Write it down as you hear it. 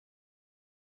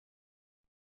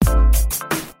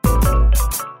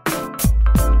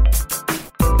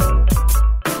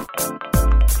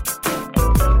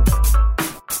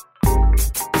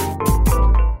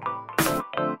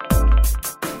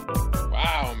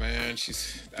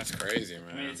man. That's crazy, man.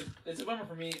 I mean, it's a bummer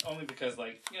for me only because,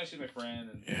 like, you know, she's my friend.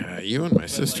 And, yeah, you and my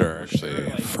sister are actually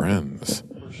friends.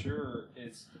 For sure,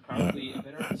 it's probably a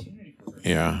better opportunity for her.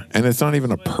 Yeah, and it's not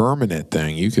even a permanent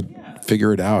thing. You could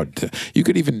figure it out. You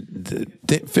could even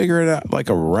figure it out like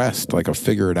a rest, like a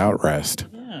figure it out rest.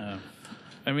 Yeah.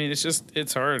 I mean,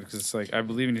 it's hard because it's like I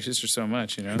believe in your sister so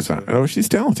much, you know. Exactly. Oh, she's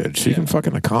talented. She can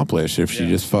fucking accomplish if she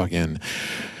just fucking.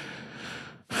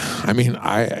 I mean,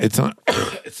 it's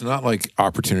not like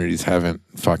opportunities haven't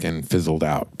fucking fizzled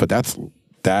out, but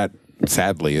that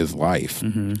sadly is life.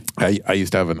 Mm-hmm. I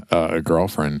used to have a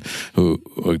girlfriend who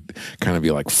would kind of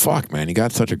be like, "Fuck, man, you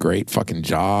got such a great fucking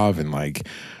job," and like,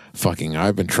 fucking,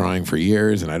 I've been trying for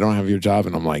years and I don't have your job.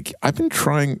 And I'm like, I've been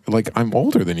trying, like, I'm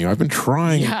older than you. I've been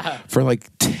trying for like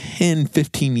 10,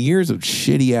 15 years of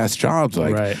shitty ass jobs.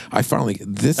 Like, I finally,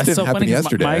 this That's didn't so happen funny,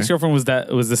 yesterday. My ex-girlfriend was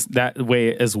that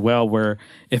way as well, where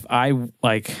if I,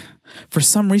 like, for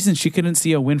some reason, she couldn't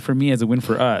see a win for me as a win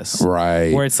for us.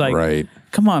 Right. Where it's like,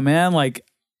 come on, man. Like,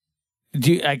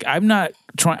 I'm not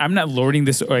lording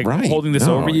this or like holding this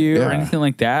over you or anything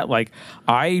like that. Like,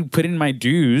 I put in my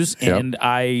dues and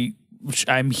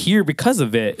I'm here because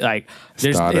of it. Like,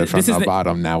 started from the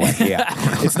bottom, now we're here.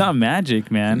 It's not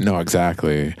magic, man. No,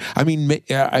 exactly. I mean,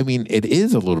 it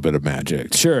is a little bit of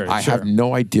magic. Sure. I have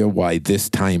no idea why this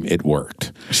time it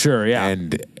worked. Sure, yeah.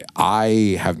 And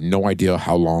I have no idea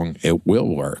how long it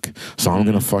will work. So I'm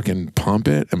gonna fucking pump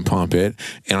it, and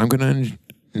I'm gonna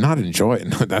not enjoy it.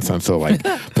 That sounds so like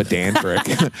pedantic,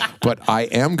 but I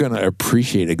am gonna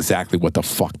appreciate exactly what the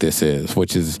fuck this is,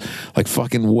 which is like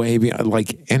fucking way beyond.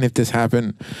 Like, and if this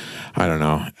happened, I don't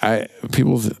know. I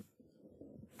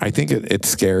think it's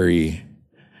scary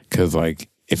because, like,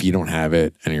 if you don't have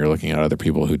it and you're looking at other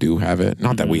people who do have it,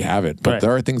 not that we have it, but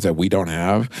there are things that we don't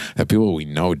have that people we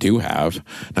know do have.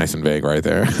 Nice and vague right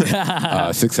there.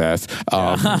 Success.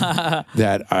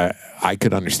 That I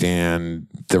could understand.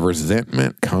 The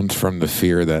resentment comes from the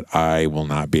fear that I will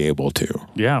not be able to.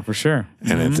 Yeah, for sure.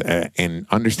 And it's and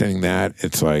understanding that,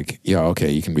 it's like, yeah,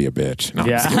 okay, you can be a bitch. No,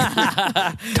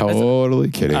 I'm kidding.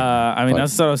 Totally kidding. I mean,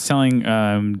 that's what I was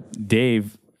telling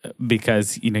Dave,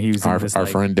 because, you know, he was our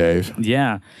friend Dave.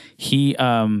 Yeah, he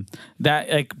that,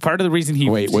 like, part of the reason he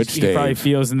probably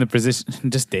feels in the position,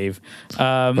 just Dave.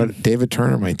 But David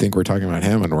Turner might think we're talking about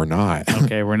him, and we're not.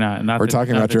 Okay, we're not. We're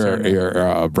talking about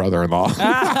your brother-in-law.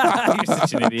 You're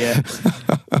such an idiot.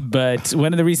 But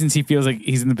one of the reasons he feels like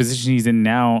he's in the position he's in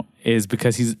now is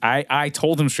because I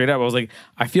told him straight up, I was like,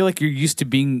 I feel like you're used to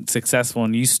being successful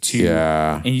and used to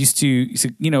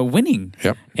you know, winning.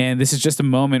 Yep. And this is just a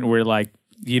moment where, like,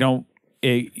 you don't,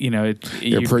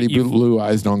 your pretty blue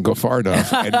eyes don't go far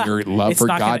enough, and your love for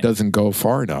God doesn't go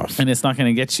far enough, and it's not going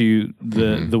to get you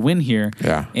the win here.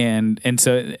 Yeah, and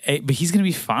so, but he's going to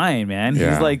be fine, man.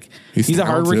 Yeah. He's like he's a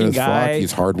hardworking guy.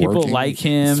 He's hardworking. People like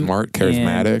him. Smart,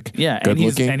 charismatic. Good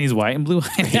looking, and he's white and blue.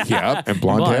 Yep, and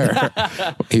blonde hair.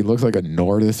 He looks like a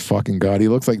Nordist fucking god. He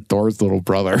looks like Thor's little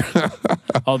brother.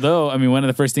 Although, I mean, one of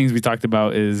the first things we talked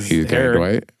about is he's hair.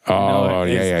 Right? Oh,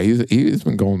 yeah. He's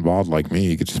been going bald like me.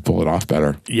 He could just pull it off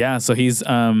better. Yeah, so he's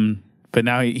but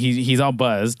now he's all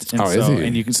buzzed, and is he?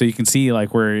 And you can see,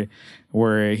 like, where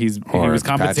he was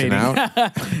compensating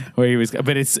out. where he was,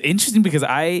 but it's interesting because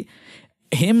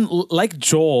him, like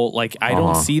Joel, like, I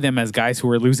don't see them as guys who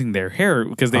are losing their hair,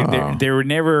 because they were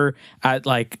never at,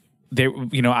 like, they,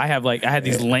 you know, I had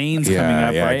these lanes coming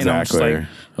up, right? Exactly. And I'm just like,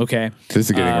 okay, this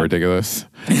is getting ridiculous.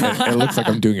 It looks like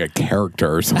I'm doing a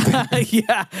character or something.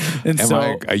 Yeah, and Am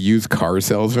I a used car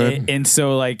salesman? And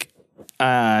so, like,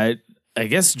 I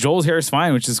guess Joel's hair is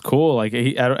fine, which is cool. Like,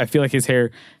 I feel like his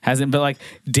hair hasn't, but, like,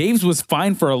 Dave's was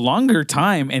fine for a longer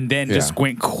time, and then just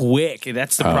went quick.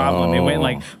 That's the problem. It went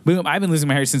like boom. I've been losing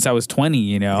my hair since I was 20.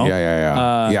 You know?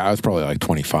 Yeah. I was probably like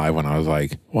 25 when I was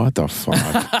like, what the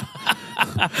fuck?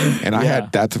 And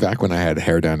that's back when I had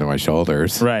hair down to my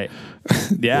shoulders. Right.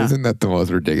 Yeah. Isn't that the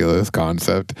most ridiculous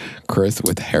concept? Chris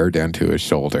with hair down to his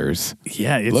shoulders.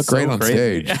 Yeah. It's Look great on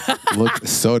crazy. stage. Look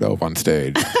so dope on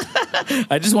stage.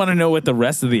 I just want to know what the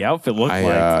rest of the outfit looked like.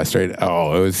 It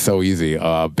was so easy.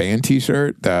 Band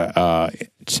t-shirt that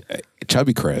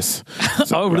Chubby Chris.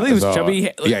 Oh, really? It was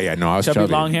chubby? Yeah. No, I was chubby.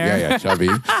 Long hair? Yeah, chubby.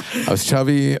 I was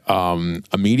chubby.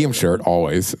 A medium shirt,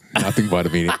 always. Nothing but a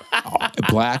medium.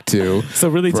 Black, too. So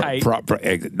really tight.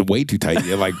 Way too tight.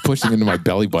 Like pushing into my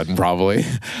belly button, probably.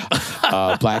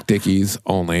 Black Dickies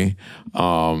only.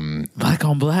 Black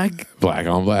on black? Black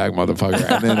on black, motherfucker.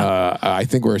 And then I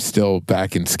think we're still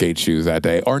back in skate shoes that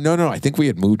day. Or no, I think we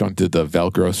had moved on to the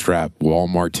Velcro strap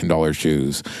Walmart $10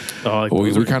 shoes. Oh, like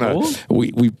we kind of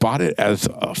we bought it as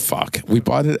we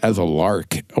bought it as a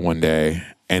lark one day,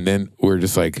 and then we were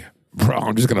just like, bro,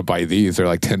 I'm just gonna buy these. They're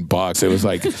like $10. It was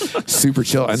like super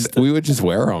chill, and we would just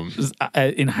wear them.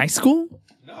 In high school?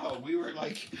 No, we were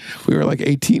like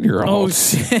 18-year-olds.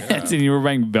 Oh shit! Yeah. And you were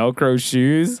buying Velcro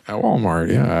shoes at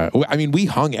Walmart. Yeah, I mean, we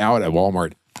hung out at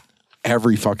Walmart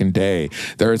every fucking day.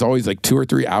 There was always like 2 or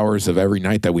 3 hours of every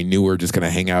night that we knew we were just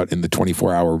gonna hang out in the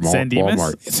 24-hour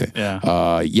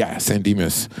Walmart. Yeah, San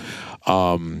Dimas.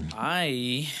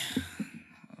 I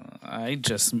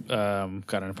just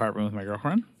got an apartment with my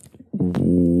girlfriend.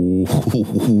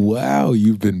 Wow,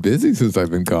 you've been busy since I've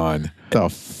been gone. The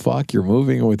fuck, you're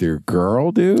moving with your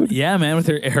girl, dude? Yeah, man, with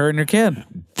her and her kid.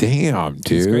 Damn,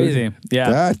 dude. It's crazy. Yeah.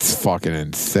 That's fucking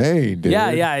insane, dude.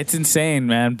 Yeah, it's insane,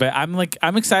 man. But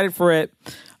I'm excited for it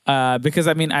because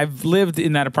I mean, I've lived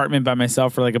in that apartment by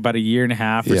myself for like about a year and a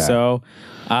half or so.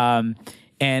 And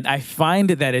I find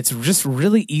that it's just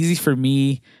really easy for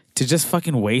me to just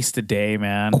fucking waste a day,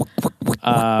 man.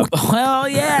 Well,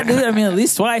 yeah, dude. I mean, at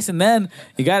least twice, and then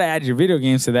you got to add your video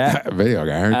games to that. Video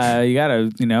games. You got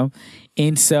to,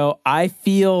 And so I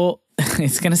feel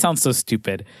it's gonna sound so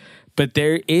stupid, but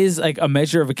there is like a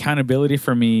measure of accountability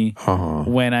for me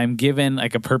when I'm given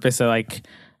like a purpose of like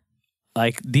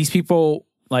these people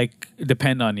like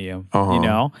depend on you,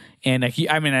 and like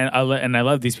I mean, I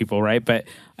love these people, right? But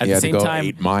at the same time,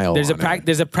 8 miles there's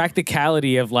a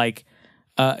practicality of like.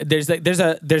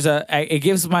 It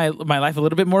gives my life a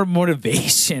little bit more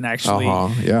motivation actually,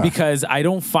 because I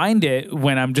don't find it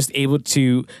when I'm just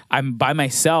I'm by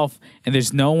myself and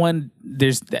there's no one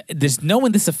this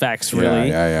affects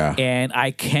really, and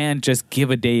I can just give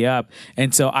a day up.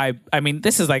 And so I mean,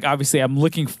 this is like obviously I'm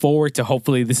looking forward to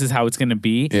hopefully this is how it's gonna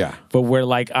be, but where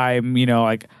like I'm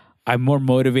more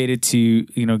motivated to,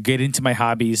 get into my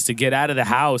hobbies, to get out of the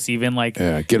house, even like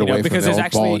get away from the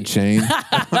old ball and chain.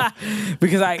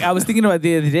 Because I was thinking about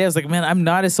the other day, I was like, man, I'm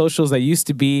not as social as I used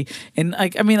to be, and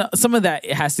like I mean, some of that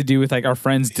has to do with like our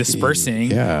friends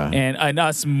dispersing, and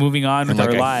us moving on with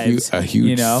our lives. A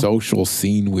huge social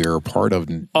scene we're a part of,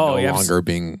 no longer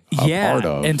being a part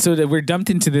of, and so that we're dumped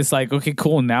into this like, okay,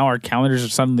 cool, now our calendars are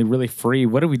suddenly really free.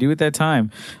 What do we do at that time?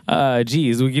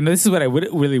 Geez, this is what I would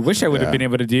really wish I would have been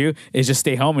able to do. Is just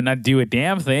stay home and not do a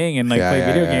damn thing and like play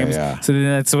video games. So then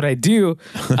that's what I do,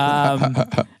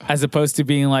 as opposed to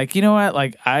being like, you know what,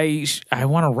 like I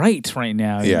want to write right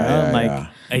now.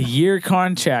 A year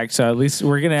contract, so at least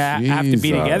we're gonna have to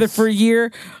be together for a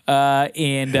year,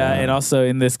 and also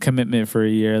in this commitment for a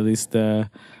year at least.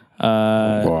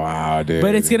 Wow, dude!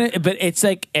 But it's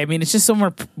like, I mean, it's just so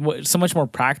much more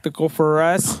practical for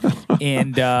us.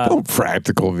 And don't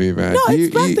practical me, man. No,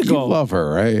 it's practical. You love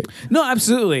her, right? No,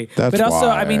 absolutely. That's but also,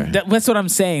 why. I mean, that's what I'm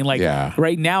saying. Like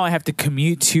right now, I have to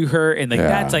commute to her, and like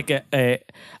that's like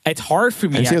it's hard for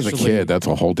me. And she has a kid. That's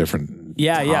a whole different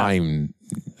time.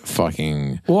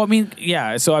 Fucking. Well, I mean,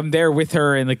 so I'm there with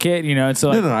her and the kid, and so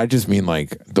like, no. I just mean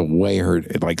like the way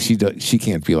she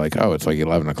can't be like, oh, it's like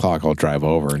 11 o'clock. I'll drive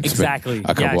over and spend a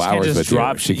couple hours with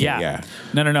you. She can't.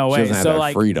 No way. She doesn't have that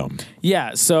like freedom.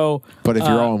 Yeah. So, but if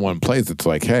you're all in one place, it's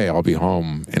like, hey, I'll be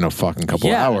home in a fucking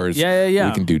couple hours. Yeah.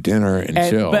 We can do dinner and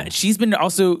chill. But she's been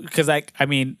also because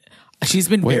she's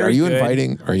been very good.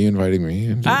 Are you inviting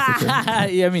me?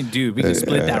 Yeah, I mean, dude, we can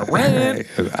split that rent.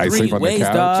 I sleep on the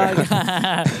couch.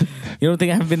 Dog. You don't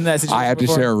think I haven't been in that situation? I have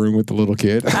before? to share a room with the little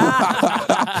kid.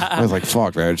 I was like,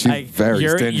 fuck, man. She's very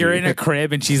stingy. You're in a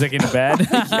crib and she's like in a bed.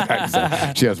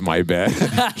 Exactly. She has my bed.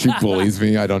 She bullies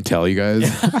me. I don't tell you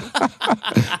guys.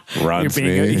 Runs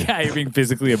me. You're being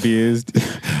physically abused.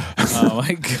 Oh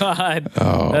my god.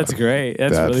 Oh, that's great.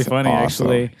 That's really funny, awesome.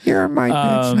 Actually. You're my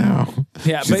bitch now.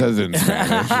 Yeah, she says it in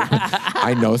Spanish.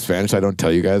 I know Spanish. I don't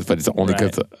tell you guys, but it's only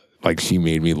because like she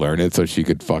made me learn it so she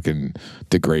could fucking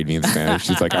degrade me in Spanish.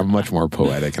 She's like, I'm much more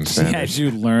poetic in Spanish. She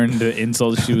had you learn the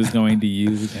insults she was going to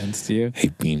use against you. Hey,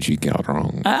 pinche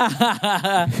cabrón.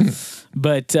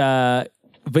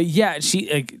 But yeah,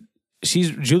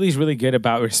 Julie's really good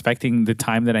about respecting the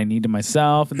time that I need to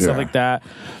myself and stuff like that.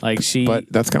 But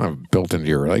that's kind of built into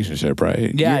your relationship,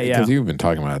 right? Yeah. Because you've been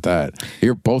talking about that.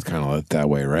 You're both kind of that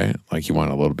way, right? Like you want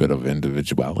a little bit of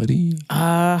individuality?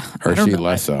 Or is she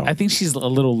less so? I think she's a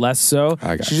little less so.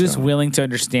 She's just willing to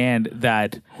understand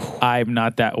that I'm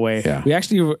not that way. Yeah. We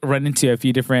actually run into a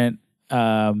few different,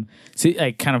 fights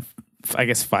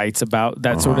about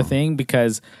that sort of thing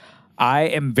because I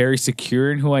am very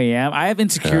secure in who I am. I have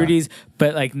insecurities,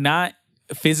 but like not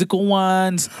physical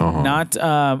ones, not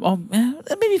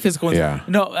maybe physical ones. Yeah.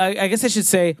 No, I guess I should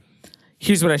say,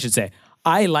 here's what I should say.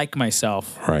 I like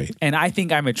myself. Right. And I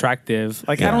think I'm attractive.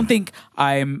 Like I don't think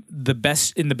I'm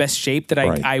in the best shape that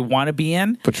I want to be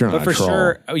in. But you're not for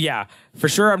sure, for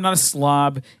sure I'm not a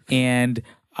slob, and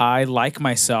I like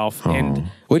myself, and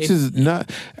which is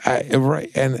not right.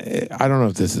 And I don't know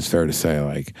if this is fair to say,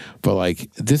 like, but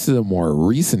like this is a more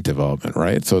recent development,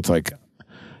 right? So it's like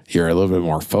you're a little bit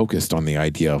more focused on the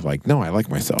idea of like, no, I like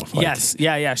myself. Like, yes,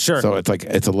 yeah, sure. So it's like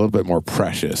it's a little bit more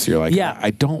precious. You're like,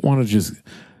 I don't want to just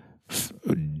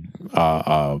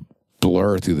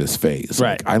blur through this phase.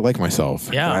 Right. Like, I like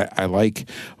myself. Yeah. I like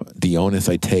the onus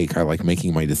I take. I like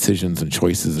making my decisions and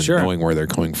choices and knowing where they're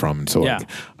coming from. And so like,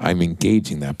 I'm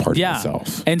engaging that part of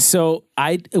myself. And so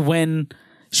when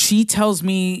she tells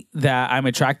me that I'm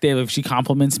attractive, if she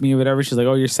compliments me or whatever, she's like,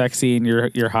 "Oh, you're sexy and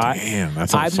you're hot." Damn,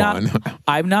 that's fun.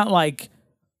 I'm not like,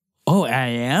 "Oh, I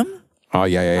am." Oh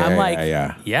yeah. I'm like,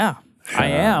 yeah. I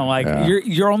am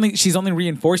like she's only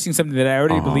reinforcing something that I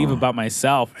already believe about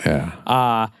myself.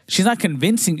 Yeah. She's not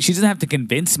convincing. She doesn't have to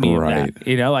convince me of that.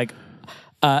 You know, like,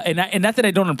 and not that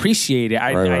I don't appreciate it.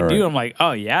 I do. I'm like,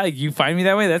 oh yeah, you find me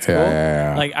that way. That's cool.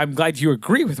 Yeah. Like, I'm glad you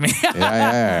agree with me.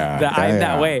 That I'm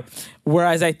that way.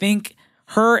 Whereas I think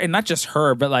her, and not just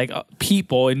her, but like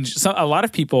people, and a lot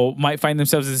of people might find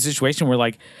themselves in a situation where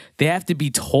like they have to be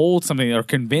told something or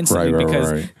convinced something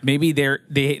because maybe they're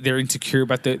insecure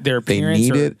about their appearance.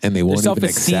 They need it and they won't even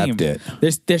accept it.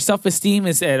 Their self-esteem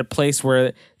is at a place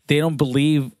where they don't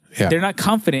believe, they're not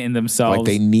confident in themselves. Like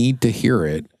they need to hear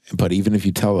it, but even if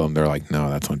you tell them, they're like, no,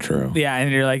 that's not true. Yeah, and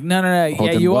you're like, no,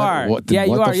 yeah, you are.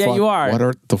 You are.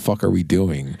 What the fuck are we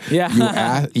doing?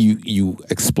 Yeah. You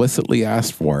explicitly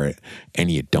asked for it, and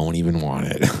you don't even want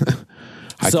it.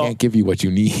 I can't give you what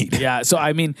you need. Yeah, so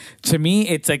I mean, to me,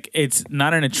 it's like it's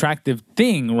not an attractive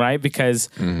thing, right? Because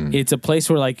it's a place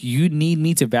where like you need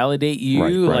me to validate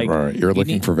you. Right. You're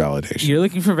looking for validation. You're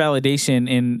looking for validation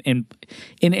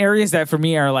in areas that for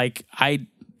me are like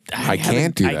I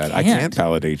can't do that. I can't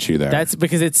validate you there. That's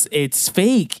because it's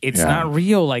fake. It's not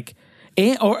real. Like,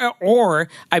 or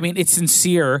I mean, it's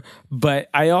sincere, but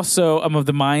I also am of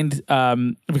the mind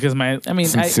because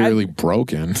sincerely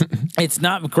broken. It's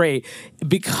not great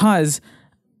because,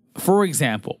 for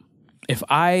example, if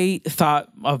I thought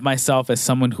of myself as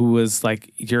someone who was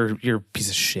like, you're a piece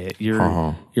of shit,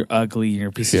 you're ugly, you're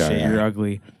a piece of shit, you're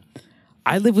ugly.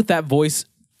 I live with that voice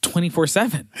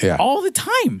 24/7, all the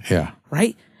time. Yeah,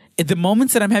 right. At the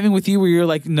moments that I'm having with you where you're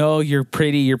like, no, you're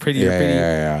pretty, you're pretty.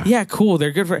 Yeah, cool.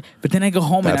 They're good for, but then I go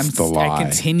home and I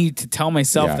continue to tell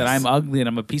myself that I'm ugly and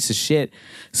I'm a piece of shit.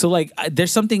 So like,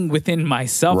 there's something within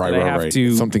myself that I have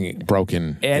to, something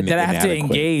broken, that I have to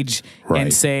engage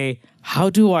and say, how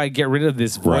do I get rid of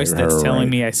this voice that's telling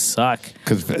me I suck?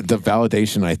 Because the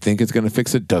validation I think is going to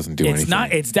fix it doesn't do anything.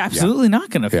 It's absolutely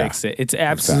not going to fix it. It's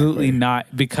absolutely not,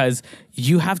 because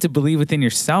you have to believe within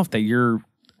yourself that you're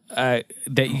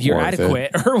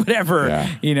adequate or whatever,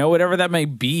 whatever that may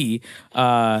be.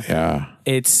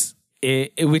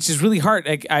 Which is really hard.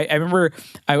 Like I remember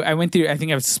I went through, I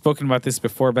think I've spoken about this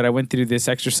before, but I went through this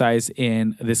exercise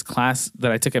in this class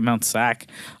that I took at Mount SAC.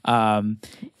 Mount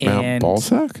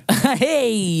Balsac?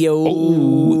 Hey, yo.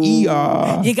 Oh,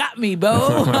 yeah. You got me, Bo.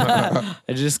 I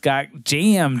just got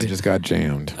jammed.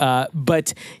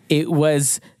 But it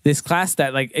was this class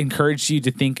that like encouraged you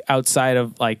to think outside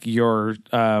of like your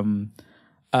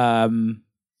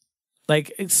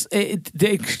like it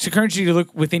encourages you to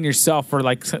look within yourself for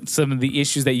like some of the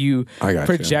issues that you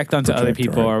project onto other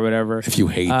people or whatever. If you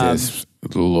hate this,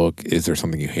 look, is there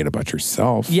something you hate about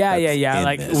yourself? Yeah.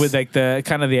 Like with like the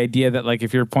kind of the idea that like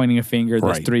if you're pointing a finger,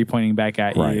 there's three pointing back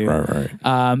at you. Right.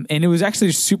 And it was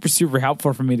actually super, super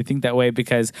helpful for me to think that way,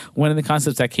 because one of the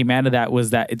concepts that came out of that was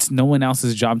that it's no one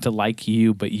else's job to like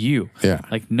you but you. Yeah.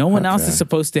 Like no one else is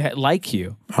supposed to like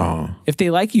you. If they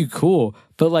like you, cool.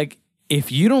 But like, if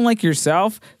you don't like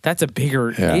yourself, that's a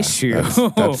bigger issue.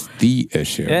 That's the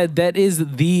issue. That is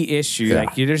the issue. Yeah.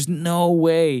 Like, there's no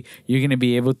way you're going to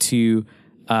be able to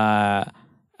have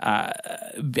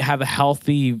a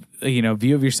healthy,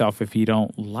 view of yourself if you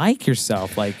don't like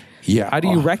yourself. Like, how do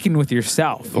you reckon with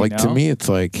yourself? Like, to me, it's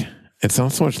like, it's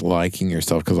not so much liking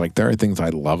yourself, because like there are things I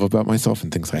love about myself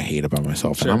and things I hate about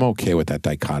myself. Sure. And I'm okay with that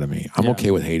dichotomy. I'm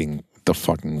okay with hating the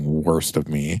fucking worst of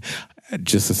me,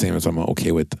 just the same as I'm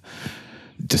okay with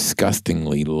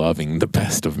disgustingly loving the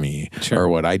best of me, or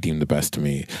what I deem the best of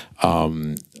me.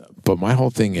 But my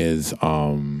whole thing is,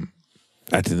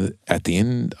 at the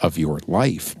end of your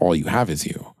life, all you have is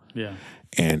you. Yeah.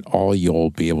 And all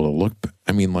you'll be able to look,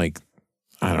 I mean, like,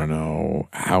 I don't know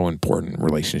how important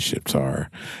relationships are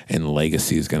and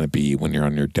legacy is going to be when you're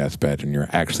on your deathbed and you're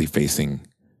actually facing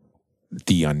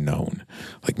the unknown.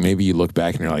 Like, maybe you look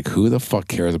back and you're like, who the fuck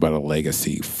cares about a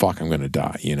legacy? Fuck, I'm going to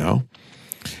die,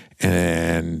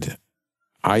 And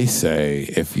I say,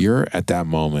 if you're at that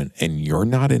moment and you're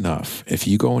not enough, if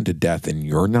you go into death and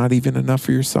you're not even enough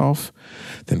for yourself,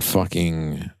 then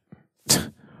fucking,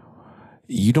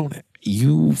 I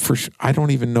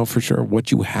don't even know for sure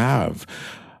what you have.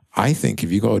 I think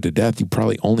if you go to death, you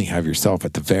probably only have yourself.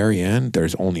 At the very end,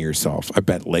 there's only yourself. I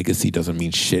bet legacy doesn't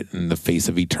mean shit in the face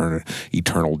of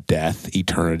eternal death,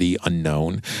 eternity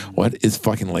unknown. What is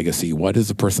fucking legacy? What is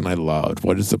the person I loved?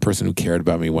 What is the person who cared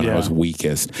about me when I was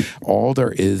weakest? All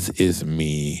there is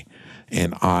me.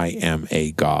 And I am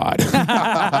a god.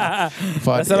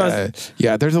 But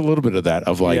there's a little bit of that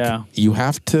of like, you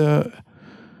have to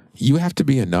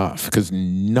be enough because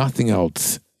nothing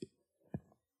else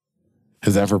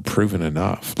has ever proven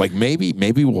enough. Like maybe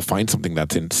we'll find something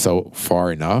that's in so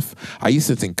far enough. I used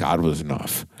to think God was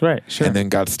enough. Right, sure. And then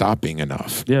God stopped being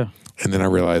enough. Yeah. And then I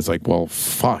realized like, well,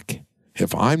 fuck.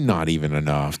 If I'm not even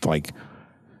enough, like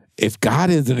if God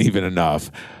isn't even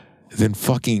enough, then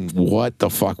fucking what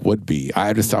the fuck would be? I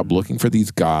had to stop looking for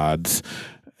these gods,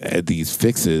 these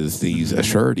fixes, these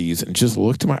assurities, and just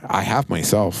look to I have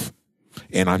myself.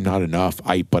 And I'm not enough.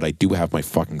 But I do have my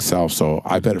fucking self. So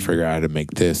I better figure out how to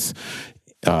make this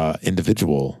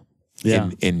individual,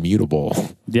 immutable.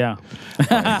 Yeah,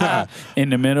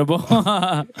 inimitable.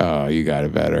 Oh, you got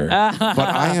it better. But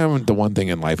I am the one thing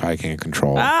in life I can't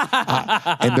control.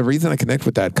 And the reason I connect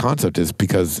with that concept is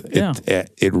because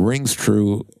it rings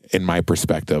true in my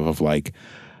perspective of like,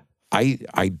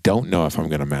 I don't know if I'm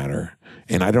going to matter.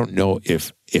 And I don't know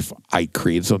if I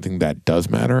create something that does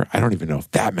matter, I don't even know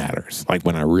if that matters. Like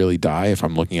when I really die, if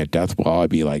I'm looking at death, will I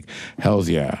be like, hells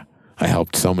yeah, I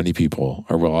helped so many people?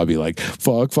 Or will I be like,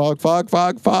 fuck,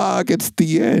 it's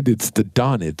the end, it's the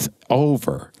done, it's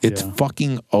over. It's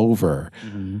fucking over.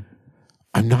 Mm-hmm.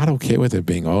 I'm not okay with it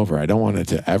being over. I don't want it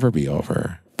to ever be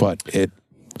over. But a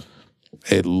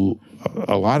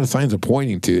lot of signs are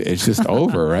pointing to it's just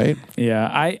over, right? Yeah,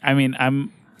 I mean,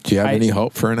 do you have any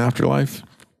hope for an afterlife?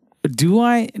 Do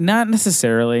I? Not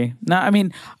necessarily. No, I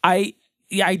mean, I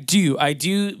do. I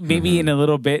do maybe in a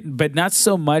little bit, but not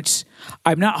so much.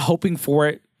 I'm not hoping for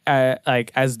it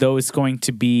like as though it's going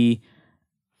to be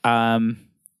let's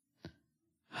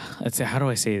say, how do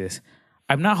I say this?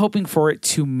 I'm not hoping for it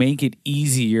to make it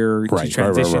easier to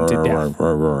transition to death.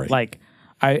 Right. Like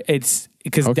it's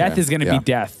because death is going to be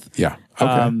death. Yeah.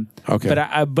 Okay.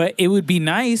 But it would be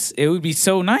nice. It would be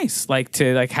so nice, like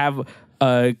to like have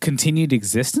a continued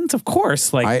existence. Of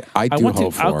course, like I do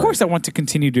hope for. Of course, I want to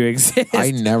continue to exist.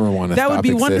 I never want to. That stop would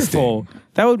be existing. wonderful.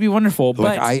 That would be wonderful.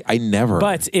 Like but I never.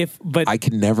 But I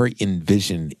can never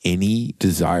envision any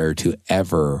desire to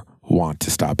ever want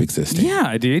to stop existing.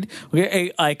 Yeah, dude.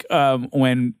 Okay, like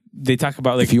when they talk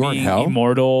about like being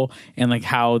immortal and like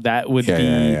how that would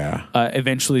be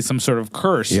eventually some sort of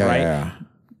curse, right? Yeah.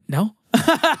 No.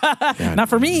 Not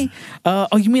for me.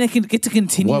 You mean I can get to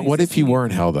continue? What if you were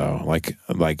in hell though? Like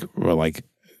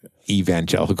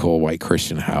evangelical white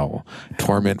Christian hell,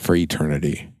 torment for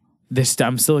eternity.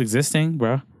 I'm still existing,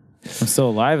 bro. I'm still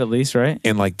alive at least, right?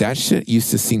 And like that shit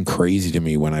used to seem crazy to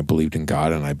me when I believed in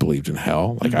God and I believed in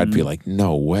hell. Like I'd be like,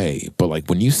 no way. But like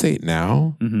when you say it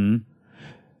now,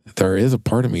 there is a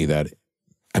part of me that,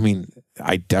 I mean,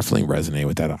 I definitely resonate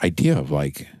with that idea of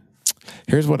like,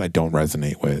 here's what I don't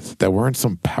resonate with, that we're in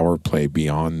some power play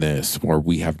beyond this where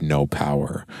we have no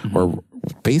power, or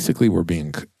basically we're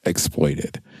being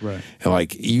exploited. Right. And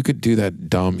like you could do that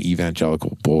dumb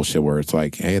evangelical bullshit where it's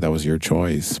like, hey, that was your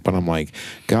choice. But I'm like,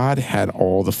 God had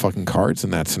all the fucking cards in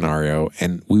that scenario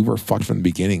and we were fucked from the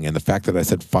beginning. And the fact that I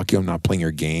said, fuck you, I'm not playing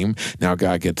your game. Now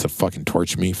God gets to fucking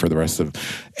torch me for the rest of,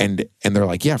 and they're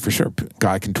like, yeah, for sure.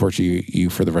 God can torture you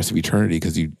for the rest of eternity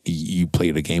because you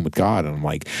played a game with God. And I'm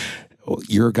like,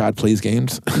 your God plays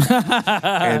games,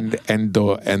 and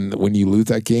when you lose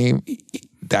that game,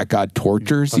 that God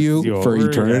tortures you for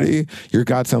eternity. Yeah. Your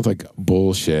God sounds like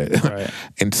bullshit, right.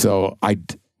 And so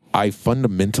I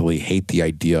fundamentally hate the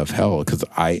idea of hell because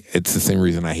it's the same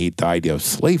reason I hate the idea of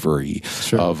slavery,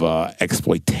 of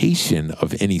exploitation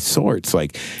of any sorts,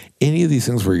 like any of these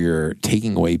things where you're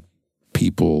taking away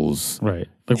people's like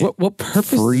what purpose,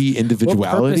 free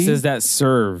individuality. What purpose does that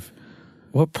serve?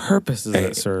 What purpose does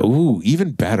that serve? Ooh,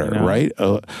 even better, right?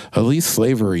 At least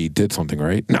slavery did something,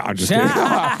 right? No, I'm just kidding.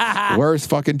 Worst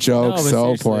fucking joke,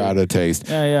 so poor out of taste.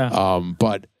 Yeah.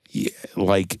 But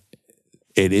like,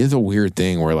 it is a weird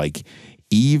thing where like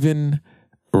even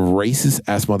racist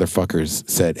ass motherfuckers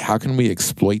said, how can we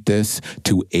exploit this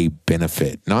to a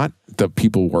benefit? Not the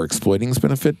people we're exploiting's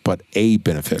benefit, but a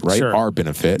benefit, right? Sure. Our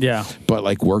benefit. Yeah. But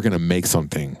like, we're going to make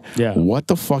something. Yeah. What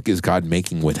the fuck is God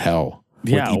making with hell?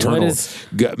 Yeah, eternal,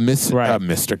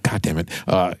 Mr. God damn it,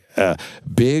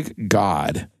 big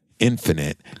God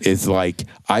infinite is like,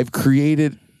 I've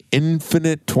created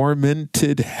infinite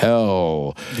tormented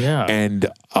hell. Yeah. And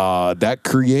that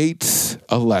creates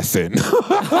a lesson that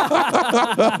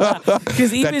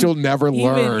you'll never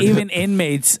learn. Even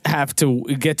inmates have to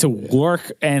get to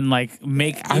work and like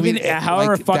make,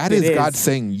 however fucked that is God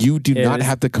saying, you do not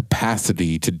have the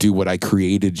capacity to do what I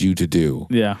created you to do.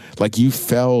 Yeah. Like, you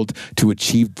failed to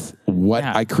achieve what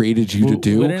I created you to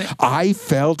do. I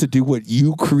failed to do what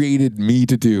you created me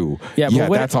to do. Yeah,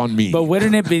 that's on me. But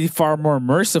wouldn't it be far more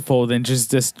merciful than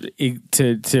just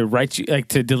to write you, like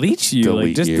to delete you?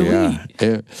 Delete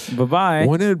delete. Bye-bye.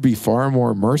 Wouldn't it be far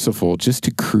more merciful just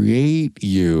to create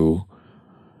you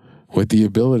with the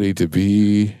ability to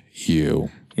be you?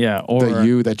 Yeah, or the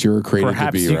you that you're created to be,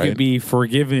 perhaps you could be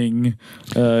forgiving,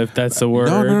 if that's the word.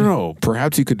 No.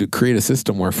 Perhaps you could create a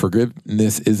system where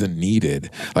forgiveness isn't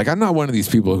needed. Like, I'm not one of these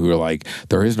people who are like,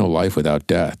 there is no life without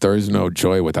death. There is no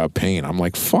joy without pain. I'm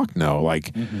like, fuck no.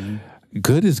 Like,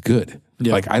 good is good.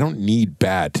 Yeah. Like, I don't need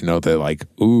bad to know that, like,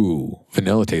 ooh,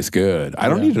 vanilla tastes good. I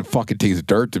don't need to fucking taste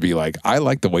dirt to be like, I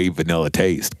like the way vanilla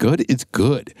tastes. Good is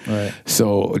good. Right.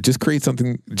 So just create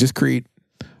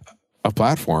a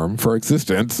platform for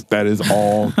existence that is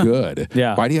all good.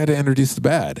 Yeah. Why do you have to introduce the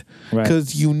bad?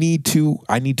 Because I need to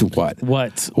what?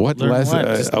 What lesson?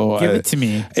 Give it to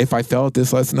me. If I fail at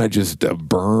this lesson, I just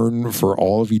burn for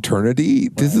all of eternity.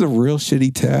 Right. This is a real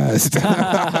shitty test.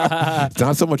 It's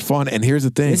not so much fun. And here's the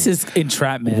thing. This is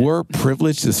entrapment. We're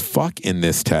privileged as fuck in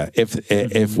this test.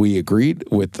 If we agreed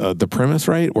with the premise,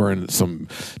 right? We're in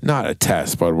not a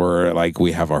test, but we're like,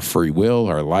 we have our free will,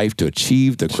 our life to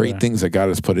achieve the great things that God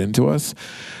has put into us.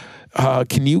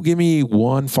 Can you give me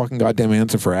one fucking goddamn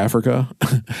answer for Africa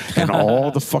and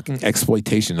all the fucking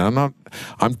exploitation?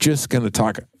 I'm just going to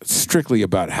talk strictly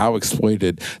about how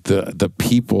exploited the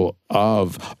people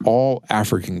of all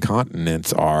African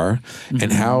continents are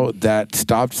and how that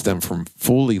stops them from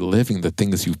fully living the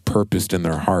things you've purposed in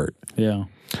their heart. Yeah.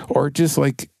 Or just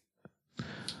like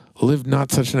live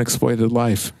not such an exploited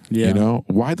life. Yeah. You know,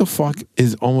 why the fuck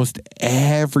is almost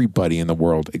everybody in the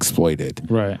world exploited?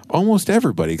 Right. Almost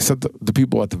everybody, except the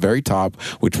people at the very top,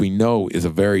 which we know is a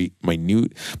very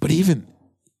minute, but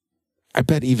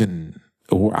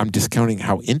I'm discounting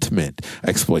how intimate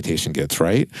exploitation gets,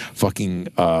 right? Fucking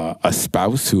a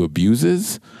spouse who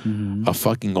abuses, a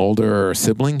fucking older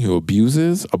sibling who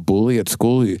abuses, a bully at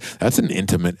school. That's an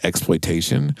intimate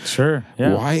exploitation. Sure.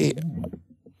 Yeah.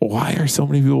 Why are so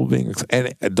many people being...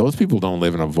 And those people don't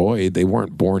live in a void. They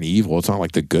weren't born evil. It's not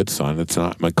like The Good Son. It's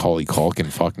not Macaulay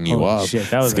Culkin fucking you up. Shit,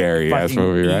 that was scary-ass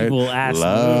movie, right? Evil-ass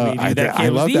movie. Dude, I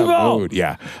love evil. that mood.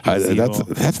 Yeah.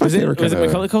 That's my favorite kind of... Was it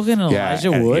Macaulay Culkin and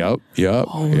Elijah Wood? Yep.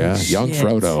 Holy shit. Young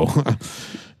Frodo.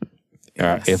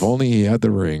 Yes. If only he had the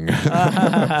ring.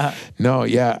 No,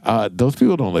 those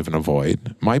people don't live in a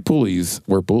void. My bullies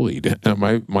were bullied.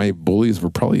 My bullies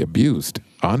were probably abused.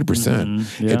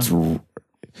 100%. It's...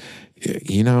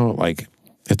 You know, like,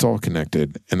 it's all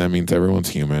connected, and that means everyone's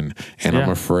human. And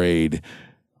I'm afraid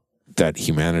that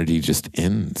humanity just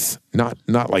ends. Not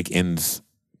like ends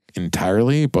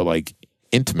entirely, but like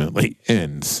intimately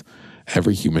ends.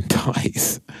 Every human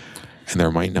dies, and there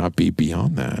might not be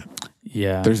beyond that.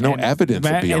 Yeah, there's no evidence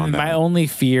of beyond that. My only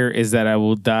fear is that I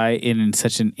will die in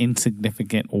such an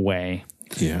insignificant way.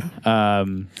 Yeah.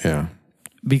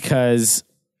 Because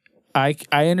I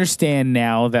understand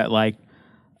now that, like,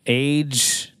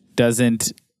 age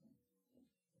doesn't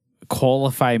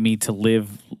qualify me to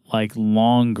live like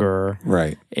longer.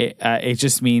 Right. It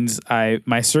just means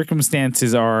my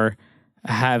circumstances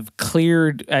have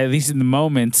cleared, at least in the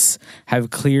moments, have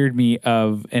cleared me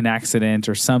of an accident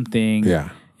or something. Yeah.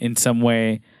 In some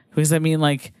way, because I mean,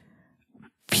 like,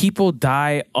 people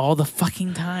die all the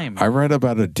fucking time. I read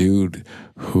about a dude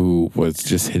who was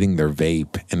just hitting their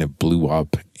vape and it blew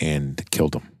up and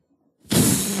killed him.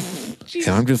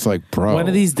 And I'm just like, bro, one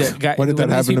of these guys, what did that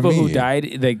happen to me? People who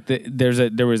died, like there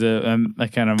was a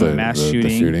kind of a mass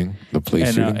shooting, the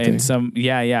police shooting, and some,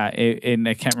 and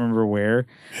I can't remember where,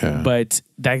 but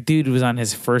that dude was on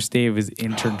his first day of his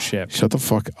internship. Shut the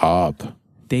fuck up.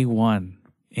 Day one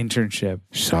internship.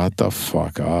 Shut the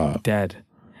fuck up. Dead.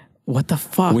 What the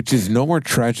fuck? Which is no more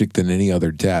tragic than any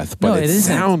other death, but no, it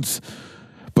sounds.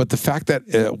 But the fact that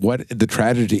the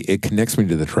tragedy, it connects me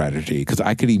to the tragedy, because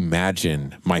I could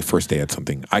imagine my first day at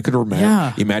something. I could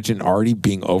imagine already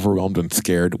being overwhelmed and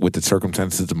scared with the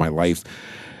circumstances of my life,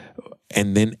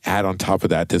 and then add on top of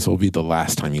that, this will be the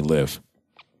last time you live.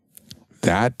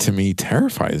 That to me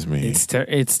terrifies me. It's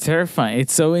terrifying.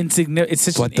 It's so insignificant. It's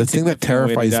such. But the thing that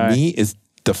terrifies me is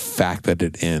the fact that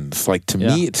it ends. Like, to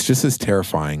me, it's just as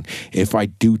terrifying if I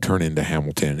do turn into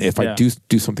Hamilton, if I do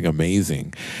something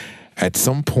amazing. At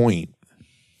some point,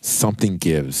 something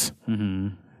gives,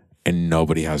 and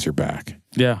nobody has your back.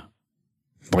 Yeah.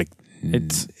 Like,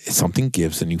 something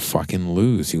gives and you fucking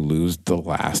lose. You lose the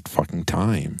last fucking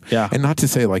time. Yeah. And not to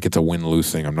say like it's a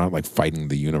win-lose thing. I'm not like fighting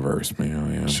the universe,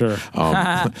 man. Sure.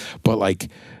 But like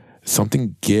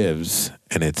something gives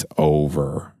and it's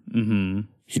over. Mm-hmm.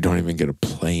 You don't even get to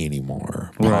play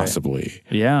anymore, possibly.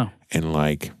 Right. Yeah. And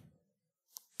like,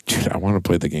 dude, I want to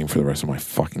play the game for the rest of my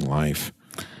fucking life.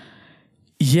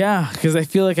 Yeah, because I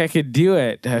feel like I could do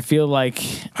it. I feel like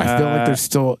there's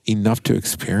still enough to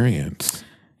experience.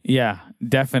 Yeah,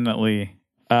 definitely.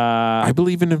 I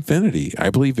believe in infinity. I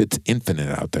believe it's infinite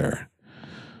out there.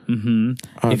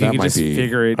 Mm-hmm. If you could just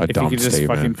figure it, if you could just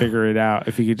fucking figure it out,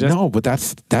 if you could just but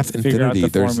that's infinity.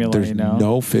 There's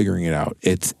no figuring it out.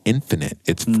 It's infinite.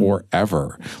 It's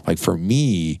forever. Like for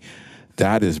me,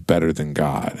 that is better than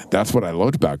God. That's what I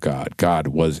loved about God. God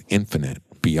was infinite,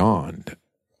 beyond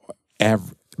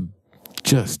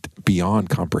just beyond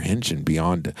comprehension,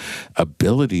 beyond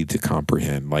ability to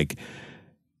comprehend. Like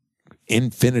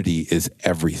infinity is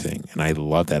everything, and I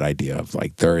love that idea of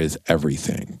like there is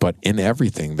everything, but in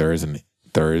everything there is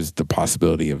the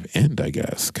possibility of end, I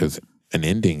guess, because an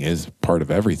ending is part of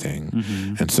everything.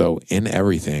 And so in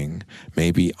everything,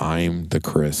 maybe I'm the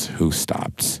Chris who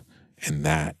stops, and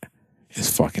that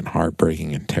is fucking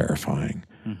heartbreaking and terrifying.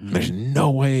 There's no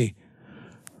way.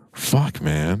 Fuck,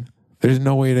 man. There's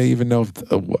no way to even know if,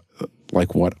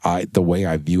 the way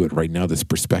I view it right now, this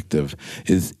perspective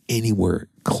is anywhere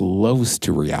close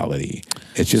to reality.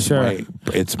 It's just my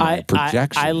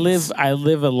projection. I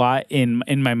live a lot in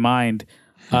my mind,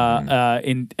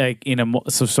 in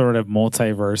some sort of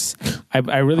multiverse.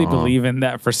 I really believe in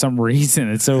that for some reason.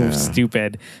 It's so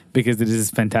stupid because it is as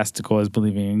fantastical as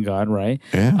believing in God, right?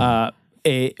 Yeah.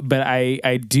 But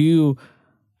I do.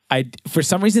 For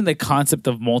some reason, the concept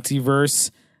of multiverse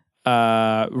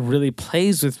really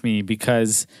plays with me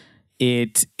because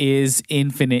it is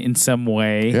infinite in some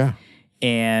way. Yeah.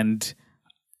 And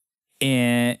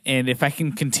if I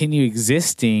can continue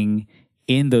existing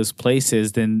in those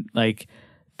places, then I'm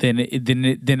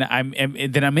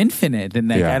infinite.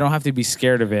 Then I don't have to be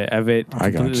scared of it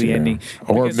completely ending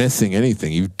or missing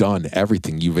anything. You've done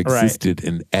everything. You've existed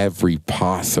in every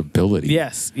possibility.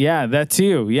 Yes, yeah, that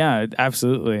too. Yeah,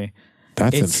 absolutely.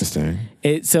 That's interesting.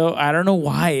 So I don't know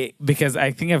why, because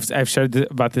I think I've shared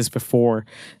about this before,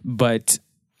 but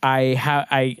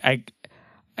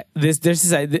there's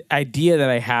this idea that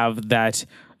I have that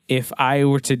if I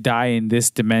were to die in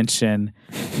this dimension,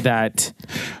 that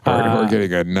we're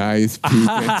getting a nice peek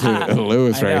into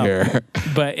Lewis right here.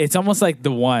 But it's almost like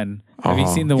The One. Have you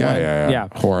seen The One? Yeah.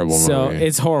 Horrible movie. So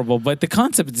it's horrible, but the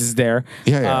concept is there.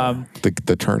 Yeah.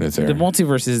 The turn is there. The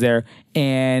multiverse is there,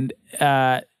 and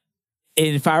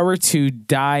if I were to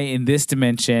die in this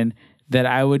dimension, that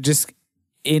I would just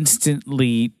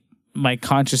instantly, my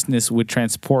consciousness would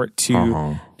transport to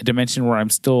a dimension where I'm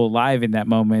still alive in that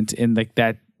moment, and like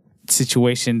that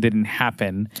situation didn't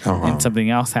happen, and something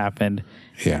else happened.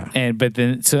 Yeah. But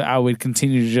then I would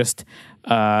continue to just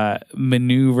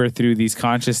maneuver through these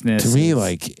consciousnesses. To me,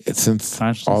 like since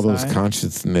all those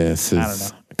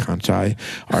consciousnesses, conchi,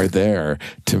 are there,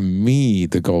 to me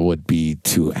the goal would be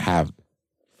to have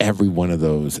every one of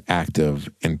those active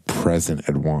and present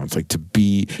at once, like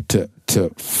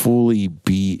to fully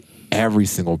be every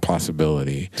single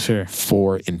possibility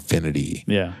for infinity.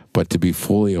 Yeah. But to be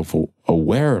fully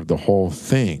aware of the whole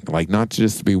thing, like not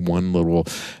just to be one little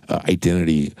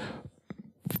identity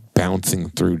bouncing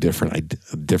through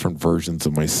different versions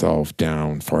of myself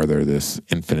down farther, this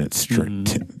infinite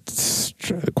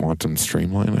quantum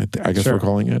streamline, I guess we're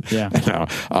calling it. Yeah.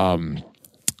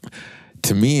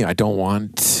 To me, I do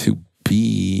want to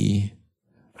be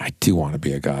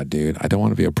a god, dude. I don't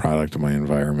want to be a product of my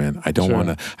environment. I don't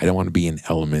want to be an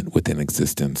element within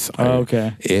existence.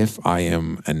 If I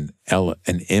am an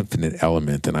infinite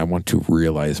element, then I want to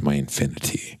realize my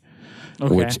infinity,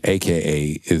 which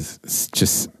AKA is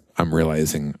just, I'm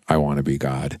realizing I want to be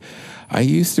God. I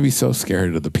used to be so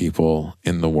scared of the people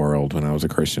in the world when I was a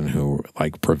Christian who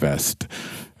like professed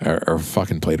or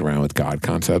fucking played around with God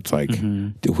concepts. Like,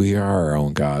 dude, we are our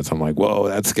own gods. I'm like, whoa,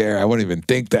 that's scary. I wouldn't even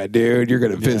think that, dude. You're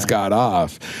going to piss God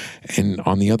off. And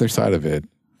on the other side of it,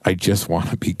 I just want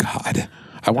to be God.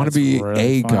 I want to be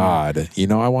really God. You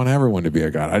know, I want everyone to be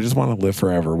a God. I just want to live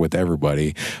forever with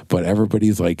everybody. But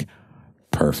everybody's like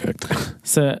perfect.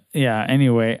 So, yeah,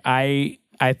 anyway,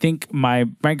 I think my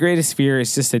greatest fear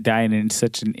is just to die in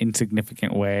such an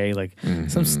insignificant way, like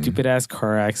some stupid ass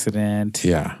car accident.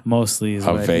 Yeah, mostly is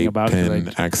what I think about. A vape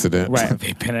pen accident, right? A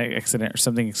vape pen accident or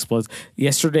something explodes.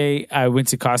 Yesterday, I went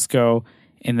to Costco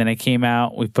And then I came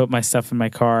out, we put my stuff in my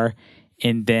car,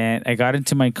 and then I got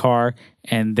into my car,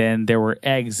 and then there were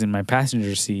eggs in my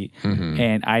passenger seat,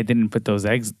 and I didn't put those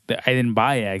eggs, I didn't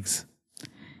buy eggs.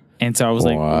 And so I was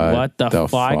like, what the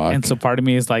fuck? And so part of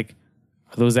me is like,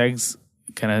 are those eggs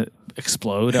gonna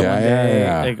explode one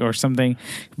day? Like, or something?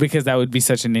 Because that would be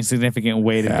such an insignificant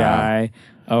way to die.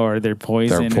 Or they're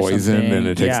poisoned. They're poisoned, and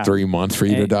it takes 3 months for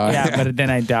you to die. Yeah, but then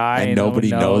I die, and nobody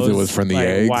knows it was from the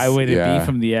eggs. Why would it be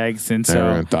from the eggs? And so I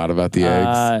haven't thought about the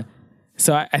eggs.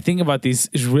 So I think about these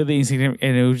is really insignificant,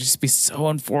 and it would just be so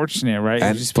unfortunate, right?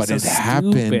 But it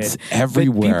happens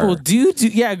everywhere. But people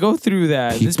do go through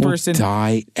that. People this person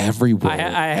die everywhere.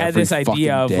 I had this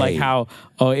idea of like how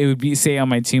it would be say on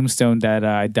my tombstone that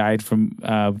I died from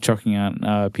choking on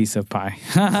a piece of pie.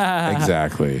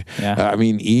 Exactly. Yeah. I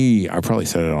mean, I probably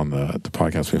said it on the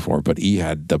podcast before, but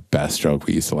had the best joke.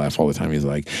 We used to laugh all the time. He's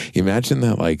like, imagine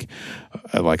that like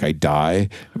I die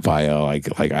by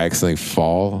like I accidentally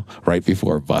fall right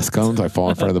before a bus comes. I fall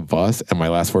in front of the bus, and my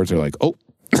last words are like, oh.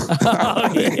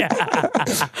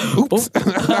 Oops.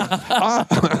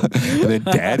 And then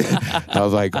dead. I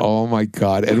was like, oh my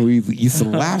God. And we used to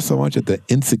laugh so much at the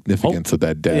insignificance of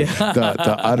that death.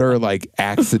 The utter like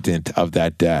accident of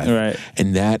that death. Right.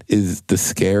 And that is the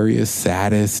scariest,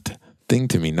 saddest thing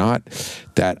to me. Not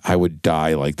that I would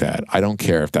die like that. I don't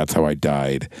care if that's how I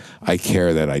died. I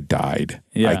care that I died.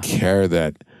 I care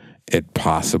that it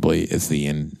possibly is the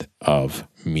end of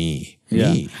me.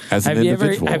 Me as an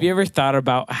individual. Have you ever thought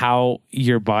about how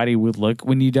your body would look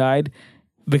when you died?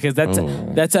 Because that's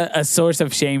a source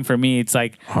of shame for me. It's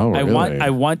like I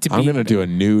want to be. I'm going to do a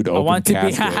nude open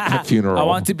casket funeral. I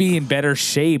want to be in better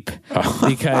shape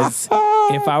because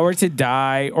if I were to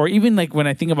die, or even like when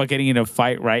I think about getting in a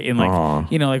fight, right? And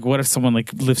like like what if someone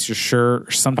like lifts your shirt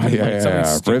or something? Something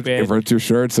stupid. Rips your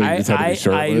shirt, so you just have to be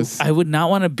shirtless. I would not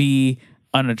want to be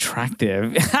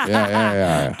unattractive.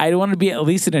 I want to be at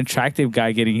least an attractive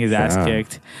guy getting his ass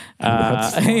kicked.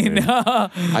 I mean,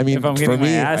 if I'm getting my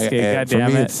ass kicked, for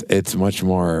me, it's much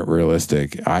more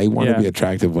realistic. I want to be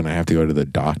attractive when I have to go to the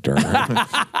doctor.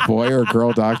 Boy or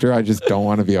girl doctor, I just don't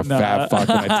want to be a fat fuck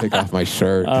when I take off my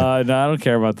shirt. No, I don't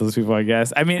care about those people, I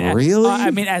guess. I mean, really?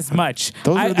 I mean, as much.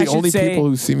 Those are the only people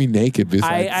who see me naked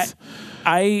besides...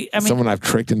 I mean, someone I've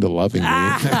tricked into loving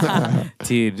me.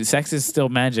 Dude, sex is still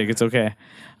magic. It's okay.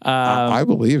 I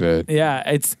believe it. Yeah,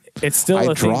 it's still.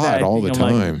 I draw it all the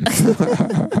time.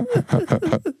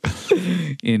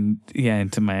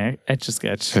 Into my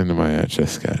Etch-a-Sketch. Into my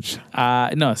Etch-a-Sketch.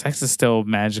 No, sex is still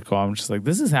magical. I'm just like,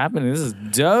 this is happening. This is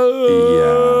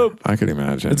dope. Yeah, I could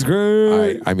imagine. It's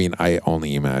great. I mean, I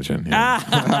only imagine.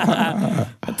 Yeah.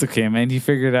 That's okay, man. You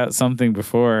figured out something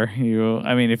before.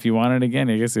 I mean, if you want it again,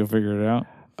 I guess you'll figure it out.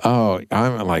 Oh,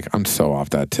 I'm so off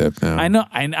that tip now. I know.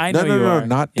 I know you are. No,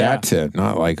 not that tip.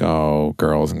 Not like,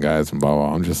 girls and guys and blah,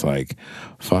 blah. I'm just like,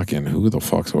 fucking, who the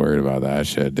fuck's worried about that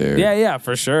shit, dude? Yeah,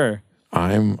 for sure.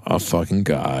 I'm a fucking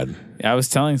god. Yeah, I was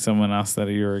telling someone else that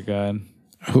you were a god.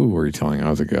 Who were you telling I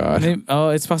was a god?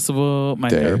 It's possible. My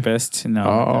therapist.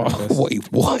 No. Therapist.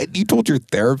 Wait, what? You told your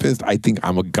therapist I think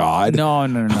I'm a god? No.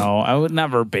 I would not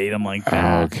verbatim like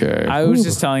that. Okay. I was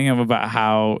just telling him about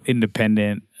how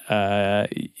independent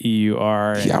you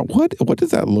are. Yeah. What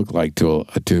does that look like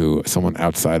to someone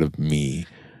outside of me?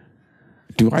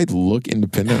 Do I look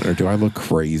independent or do I look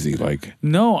crazy? Like,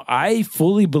 no, I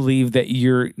fully believe that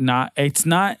you're not.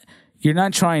 You're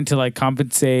not trying to like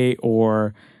compensate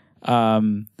or.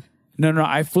 No.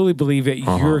 I fully believe that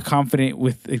you're confident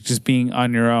with just being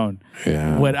on your own.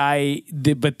 Yeah.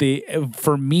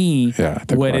 For me,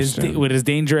 what is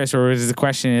dangerous or what is the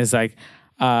question is like,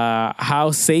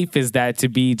 how safe is that to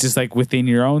be just like within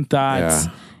your own thoughts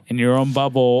in your own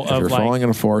bubble if of you're like falling in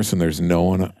a forest and there's no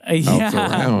one else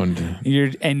around. You're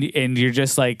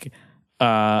just like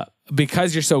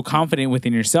because you're so confident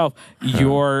within yourself,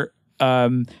 you're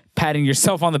patting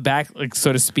yourself on the back, like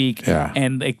so to speak,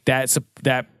 and like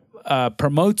that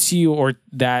promotes you or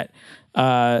that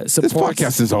supports. This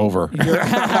podcast is over.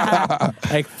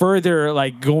 Like further,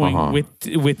 like going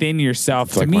within yourself.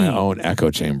 It's to like me, my own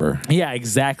echo chamber. Yeah,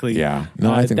 exactly. Yeah,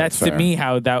 no, I think that's to me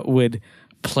how that would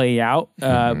play out.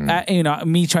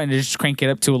 Me trying to just crank it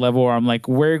up to a level where I'm like,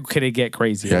 where could it get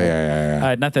crazy?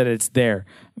 Yeah. Not that it's there,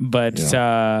 but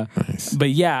nice. But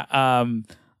yeah.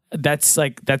 I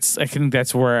think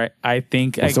that's where I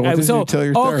think. So what did you tell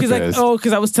your therapist?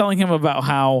 Because I was telling him about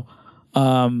how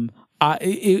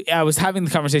I was having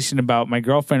the conversation about my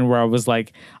girlfriend where I was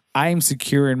like, I am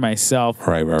secure in myself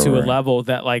to a level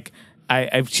that like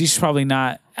she's probably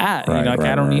not at.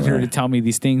 I don't need her to tell me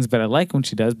these things, but I like when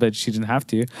she does, but she doesn't have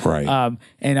to. Right.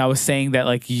 And I was saying that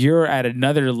like you're at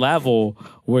another level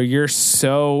where you're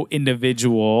so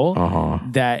individual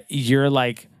that you're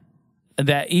like,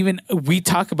 that even we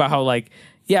talk about how like,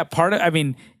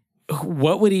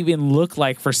 what would even look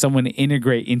like for someone to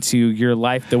integrate into your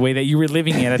life the way that you were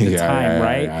living it at the time,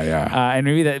 right? Yeah. And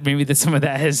maybe that some of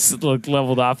that has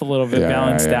leveled off a little bit,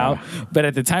 balanced out. But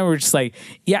at the time, we were just like,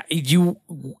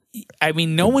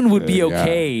 no one would be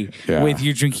okay with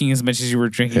you drinking as much as you were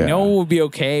drinking. No one would be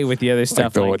okay with the other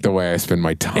stuff. Like the way I spend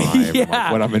my time,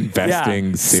 like what I'm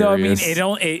investing. Serious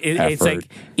it's like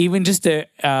even just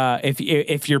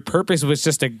if your purpose was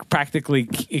just to practically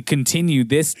continue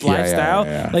this lifestyle,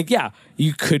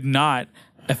 you could not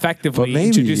effectively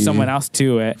introduce someone else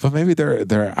to it. But maybe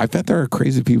I bet there are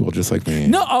crazy people just like me.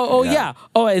 No, yeah.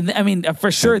 Oh, and I mean,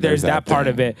 for sure, there's that part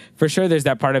of it. For sure, there's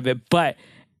that part of it. But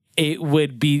it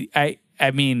would be, I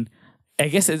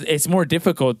guess it's more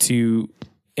difficult to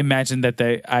imagine that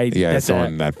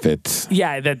someone that fits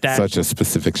that such a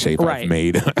specific shape I've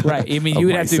made. Right. I mean, you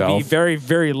would have to be very,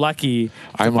 very lucky to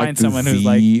find like someone who's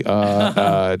like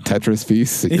Tetris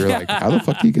piece. You're like, how the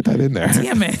fuck do you get that in there?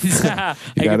 Damn it.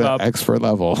 You got an expert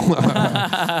level.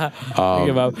 I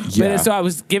give up. But so I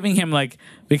was giving him like,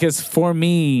 because for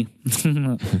me,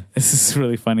 this is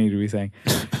really funny to be saying.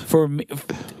 For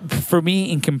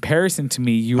me, in comparison to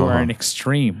me, you are an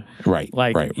extreme. Right.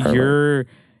 Like you're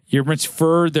much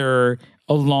further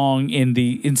along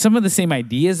in some of the same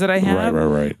ideas that I have.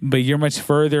 Right. But you're much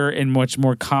further and much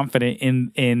more confident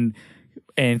in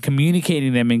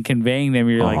communicating them and conveying them.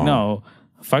 You're like, no,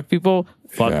 fuck people.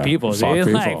 Fuck people, dude.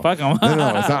 Like, fuck them.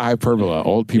 No, it's not hyperbole.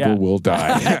 Old people will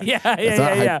die. It's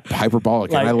not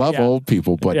hyperbolic. Like, and I love old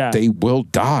people, but they will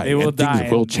die. They will die.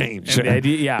 Things will change. And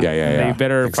the idea, They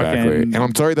better fucking... And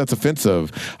I'm sorry that's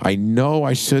offensive. I know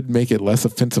I should make it less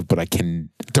offensive, but I can...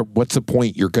 What's the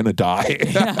point? You're going to die.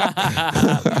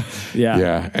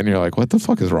 Yeah. And you're like, what the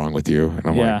fuck is wrong with you? And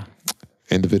I'm like...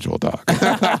 Individual dog.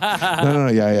 No.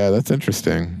 Yeah. That's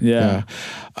interesting. Yeah.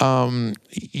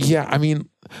 I mean,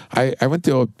 I went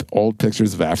to old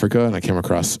pictures of Africa and I came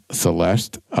across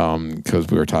Celeste because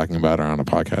we were talking about her on a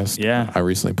podcast I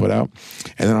recently put out.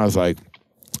 And then I was like,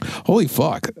 holy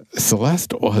fuck,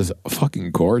 Celeste was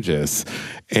fucking gorgeous.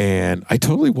 And I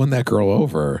totally won that girl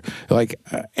over. Like,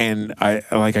 and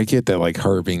I get that, like,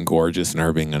 her being gorgeous and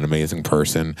her being an amazing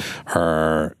person,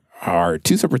 are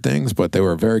two separate things, but they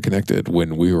were very connected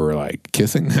when we were like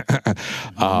kissing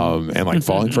and like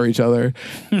falling for each other.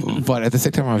 But at the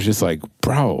same time, I was just like,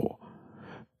 bro,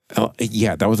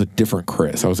 that was a different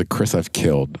Chris. That was a Chris I've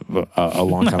killed a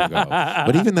long time ago.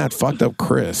 But even that fucked up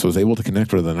Chris was able to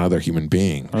connect with another human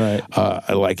being. Right.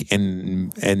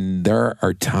 And there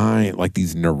are times like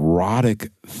these neurotic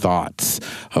thoughts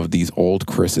of these old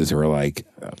Chris's who are like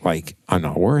I'm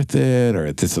not worth it,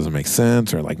 or this doesn't make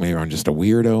sense, or like maybe I'm just a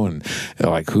weirdo, and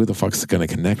like who the fuck's going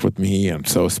to connect with me? I'm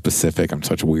so specific. I'm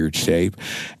such a weird shape,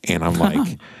 and I'm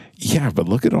like. Yeah, but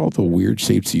look at all the weird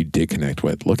shapes you did connect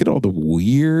with. Look at all the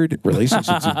weird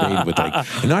relationships you've made with, like,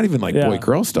 and not even like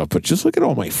boy-girl stuff, but just look at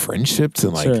all my friendships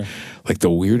and like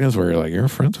the weirdness where you're like, you're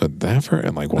friends with that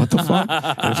and like, what the fuck?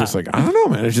 And it's just like, I don't know,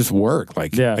 man. It just worked.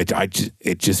 Like,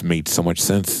 it just made so much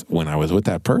sense when I was with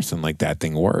that person. Like, that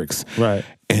thing works. Right.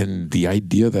 And the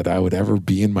idea that I would ever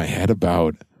be in my head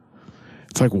about,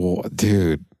 it's like, well,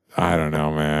 dude, I don't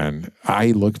know, man.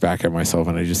 I look back at myself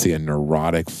and I just see a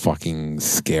neurotic, fucking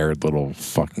scared little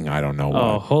fucking I don't know what.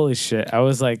 Oh, holy shit! I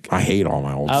was like, I hate all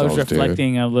my old selves. I was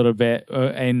reflecting a little bit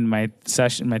in my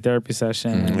session, my therapy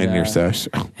session, in your sesh,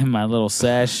 in my little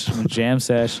sesh, my jam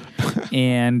sesh,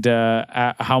 and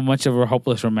how much of a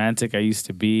hopeless romantic I used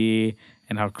to be,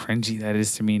 and how cringy that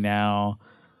is to me now.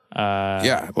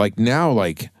 Like now,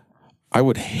 like I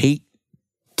would hate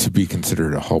to be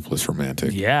considered a hopeless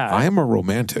romantic. Yeah. I am a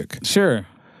romantic. Sure.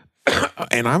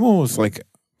 And I'm almost like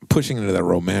pushing into that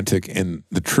romantic in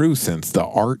the true sense, the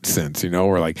art sense,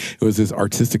 where like it was this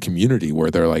artistic community where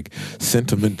they're like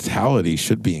sentimentality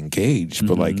should be engaged,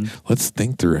 but like let's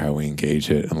think through how we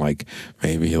engage it, and like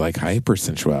maybe like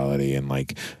hypersensuality and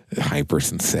like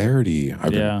hypersincerity.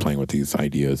 I've been playing with these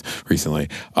ideas recently.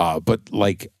 But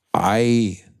like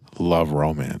I love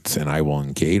romance and I will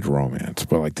engage romance,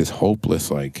 but like this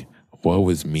hopeless, like, woe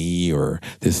is me, or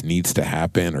this needs to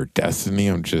happen, or destiny,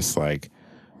 I'm just like,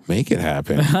 make it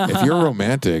happen. If you're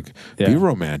romantic, be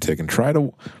romantic and try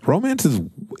to. Romance is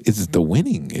the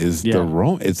winning. It's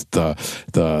the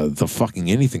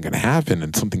fucking anything can happen,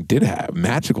 and something did happen.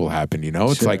 Magical happen.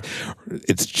 It's like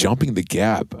it's jumping the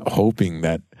gap, hoping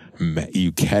that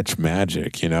you catch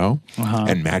magic, you know,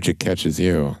 and magic catches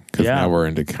you because now we're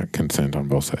into consent on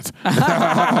both sides.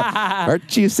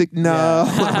 Aren't you sick?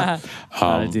 No,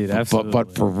 dude, absolutely.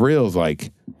 But for reals,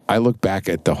 like I look back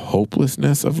at the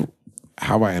hopelessness of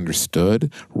how I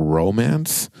understood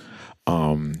romance.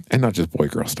 And not just boy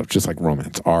girl stuff, just like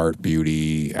romance, art,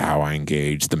 beauty, how I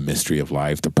engage, the mystery of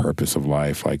life, the purpose of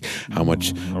life, like how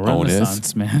much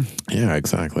onus. Man. Yeah,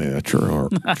 exactly. A true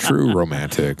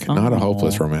romantic, not a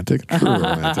hopeless romantic, true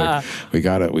romantic. We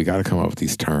gotta come up with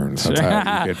these terms. That's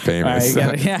how you get famous.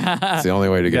 It's the only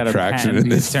way to get traction in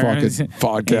this fucking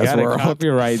podcast world.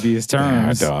 Copyright these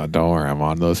terms. Yeah, don't worry, I'm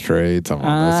on those trades. I'm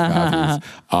on those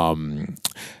copies.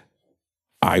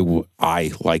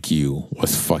 I, like you,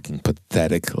 was fucking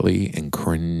pathetically and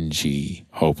cringy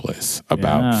hopeless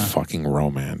about fucking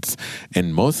romance.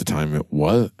 And most of the time it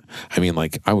was, I mean,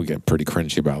 like, I would get pretty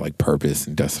cringy about, like, purpose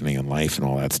and destiny and life and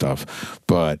all that stuff.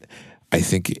 But I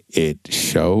think it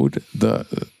showed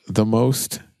the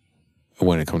most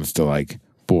when it comes to, like,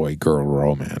 boy-girl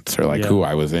romance or, like, who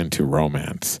I was into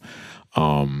romance.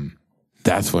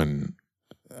 That's when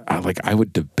I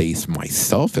would debase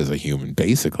myself as a human,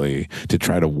 basically, to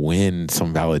try to win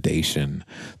some validation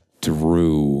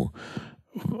through,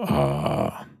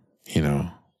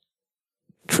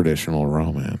 traditional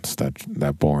romance.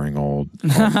 That boring old,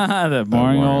 that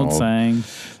boring old saying.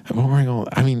 Boring old.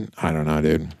 I mean, I don't know,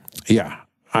 dude. Yeah.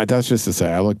 That's just to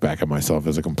say, I look back at myself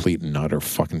as a complete and utter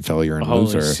fucking failure and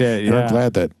loser. Shit, and I'm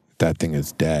glad that thing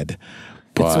is dead.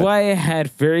 That's why I had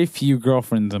very few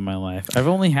girlfriends in my life. I've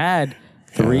only had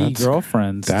 3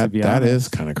 girlfriends, to be honest. That is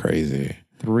kind of crazy.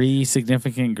 3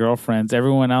 significant girlfriends.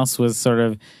 Everyone else was sort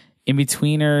of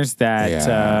in-betweeners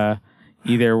that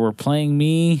either were playing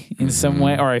me in some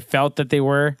way, or I felt that they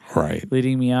were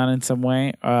leading me on in some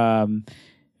way.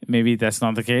 Maybe that's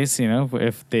not the case, you know.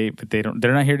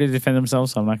 They're not here to defend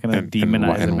themselves, so I'm not going to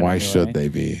demonize them. And why should they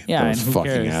be? Yeah, those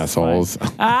fucking assholes,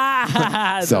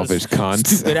 selfish cunts,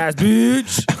 stupid ass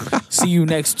bitch. See you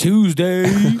next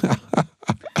Tuesday.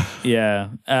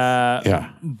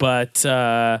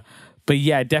 But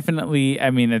yeah, definitely.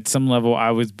 I mean, at some level, I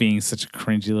was being such a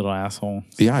cringy little asshole.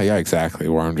 Yeah, exactly.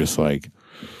 Where I'm just like,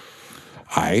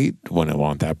 I wouldn't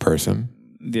want that person.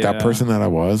 Yeah. That person that I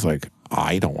was, like,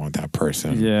 I don't want that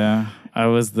person. Yeah. I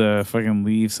was the fucking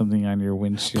leave something on your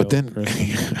windshield. But then,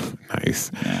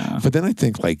 nice. Yeah. But then I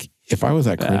think, like, if I was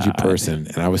that cringy person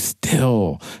and I was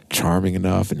still charming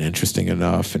enough and interesting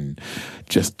enough and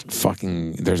just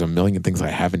fucking, there's a million things I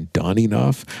haven't done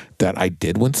enough that I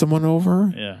did win someone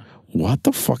over. Yeah. What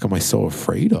the fuck am I so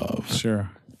afraid of? Sure.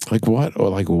 Like what? Or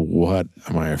like what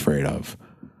am I afraid of?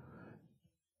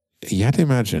 You have to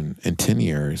imagine in 10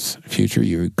 years, future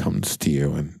you comes to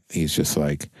you and he's just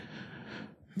like,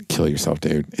 kill yourself,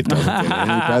 dude. It doesn't get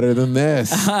any better than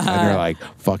this. And you're like,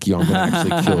 fuck you, I'm going to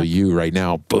actually kill you right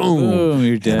now. Boom.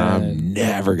 You're dead. And I'm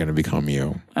never going to become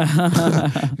you.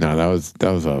 No, that was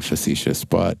facetious,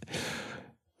 but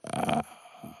I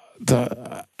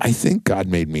think God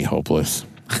made me hopeless.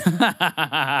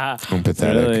 I'm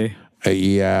pathetic. Really?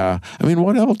 Yeah. I mean,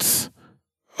 what else?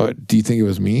 Do you think it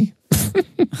was me?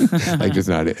 Like, just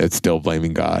not, it's still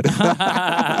blaming God.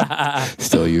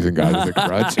 Still using God as a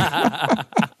crutch.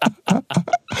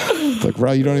 It's like,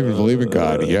 bro, you don't even believe in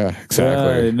God. Yeah,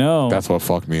 exactly. No. That's what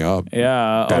fucked me up.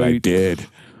 Yeah. That I did. Do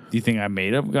you think I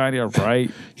made up God? Yeah,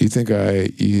 right. You think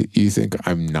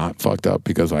I'm not fucked up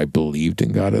because I believed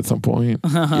in God at some point?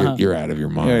 You're out of your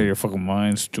mind. Yeah, your fucking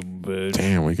mind, stupid.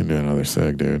 Damn, we can do another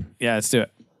seg, dude. Yeah, let's do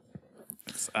it.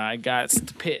 I got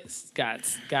to piss. Got to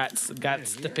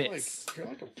piss. You're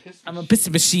like a piss I'm a piss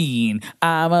machine.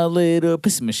 I'm a little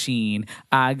piss machine.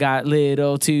 I got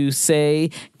little to say.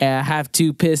 I have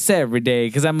to piss every day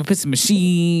because I'm a piss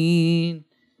machine.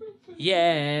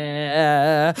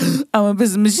 Yeah. I'm a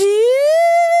piss machine.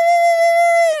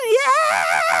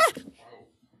 Yeah.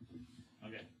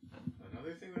 Okay.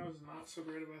 Another thing that was not so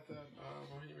great about that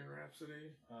Bohemian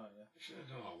Rhapsody. I should have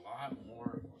done a lot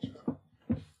more.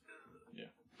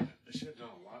 I should have done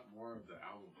a lot more of the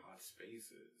album Hot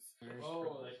Spaces.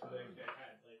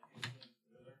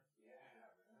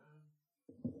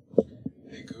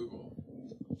 Hey Google,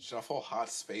 shuffle Hot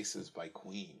Spaces by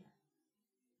Queen.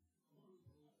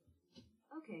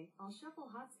 Okay, I'll shuffle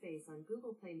Hot Space on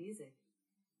Google Play Music.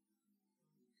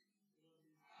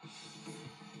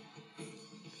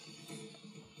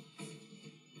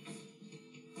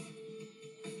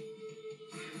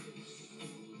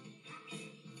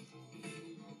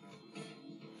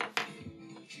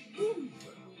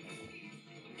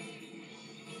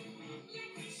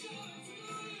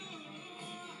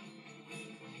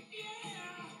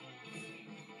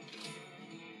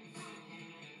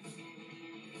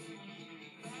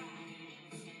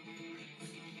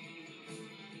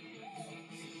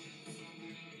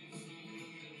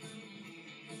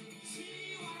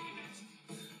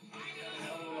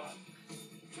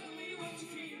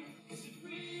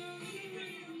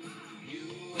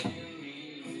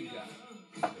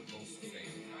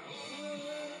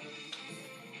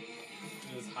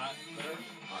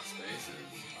 Hot Spaces.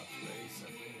 Hot Space,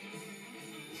 I think.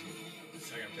 It's the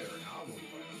second favorite album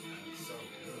by them, man. It's so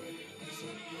good. It's so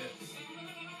hits.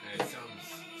 And it sounds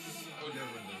so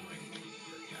different than like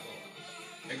their catalog.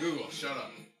 Hey Google, shut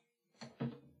up.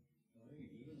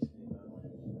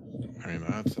 I mean,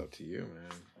 that's up to you,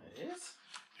 man. It is?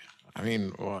 I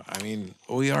mean,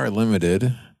 we are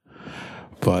limited,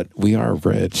 but we are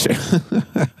rich.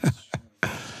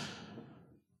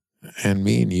 And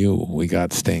me and you, we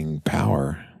got staying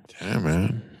power. Yeah,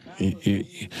 man. You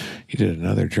did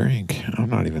another drink. I'm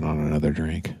not even on another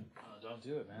drink. Oh, don't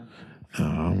do it, man.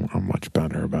 No, I'm much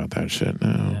better about that shit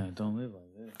now. Yeah, don't live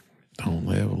like this. Don't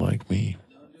live like me.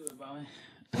 Don't do it, Bobby.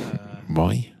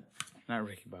 Boy? Not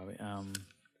Ricky Bobby.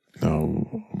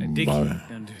 No. Dickie. Bobby.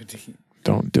 Don't do it, Dickie.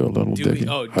 Don't do a little Dewey. Dickie.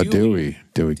 Oh, A Dewey.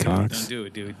 Dewey Cox.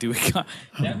 Don't do it, Dewey Cox.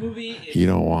 That movie is You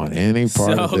don't want any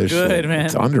part so of this good, shit. man.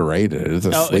 It's underrated. It's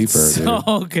a sleeper, it's dude.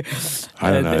 so good. I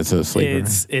don't know. It's a sleeper.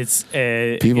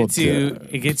 People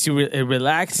it gets you, it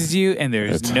relaxes you, and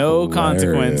there's It's no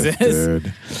hilarious, consequences.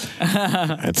 dude.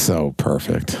 It's so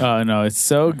perfect. Oh no, it's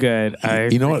so good.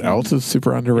 You know what else is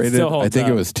super underrated? still holds I think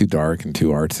up. it was too dark and too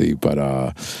artsy, but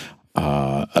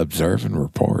Observe and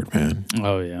Report, man.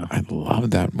 Oh yeah. I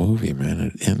love that movie, man.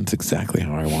 It ends exactly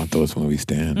how I want those movies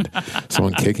to end.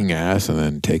 Someone kicking ass and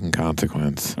then taking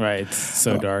consequence. Right. It's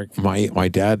so dark. My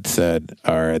dad said,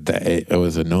 or that it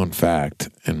was a known fact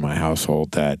in my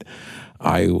household that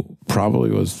I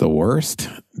probably was the worst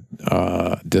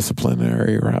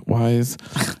disciplinary wise,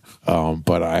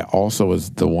 but I also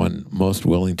was the one most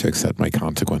willing to accept my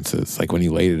consequences. Like when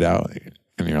you laid it out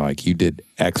and you're like, you did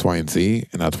X, Y, and Z,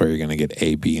 and that's where you're going to get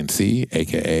A, B, and C,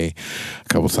 aka a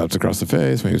couple slaps across the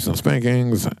face, maybe some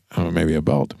spankings, maybe a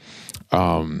belt.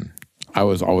 I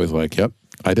was always like, yep,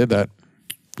 I did that,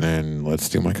 and let's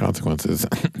do my consequences.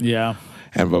 Yeah.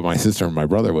 But my sister and my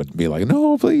brother would be like,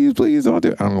 no, please don't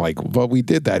do it. I'm like, but we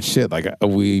did that shit. Like,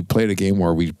 we played a game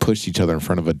where we pushed each other in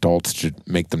front of adults to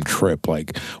make them trip.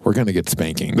 Like, we're going to get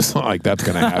spankings. Like, that's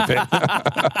going to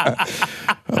happen.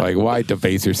 Like, why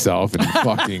debase yourself and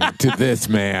fucking to this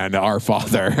man, our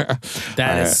father?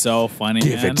 That is so funny,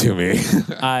 Give man. it to me.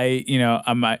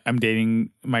 I'm dating,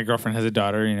 my girlfriend has a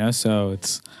daughter, so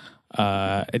it's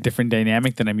a different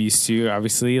dynamic than I'm used to,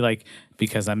 obviously, like,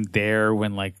 because I'm there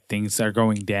when like things are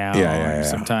going down. Yeah.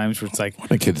 Sometimes where it's like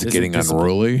The kid's getting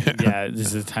unruly. Yeah,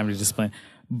 this is the time to discipline.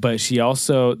 But she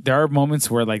also, there are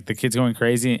moments where like the kid's going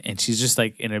crazy and she's just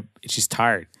like she's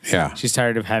tired. Yeah. She's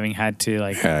tired of having had to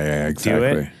like Exactly. do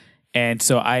it. And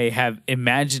so I have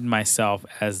imagined myself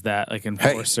as that like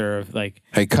enforcer of like,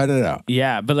 hey, cut it out.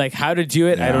 yeah, but like how to do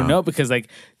it, I don't Yeah. know, because like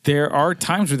there are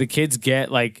times where the kids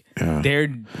get like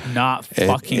they're not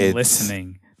fucking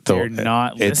listening. They're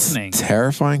not listening. It's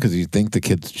terrifying because you think the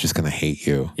kid's just going to hate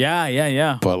you.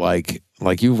 Yeah. But like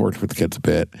you've worked with the kids a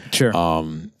bit. Sure.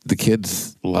 The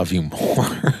kids love you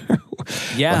more.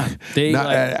 Yeah. They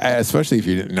especially if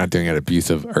you're not doing it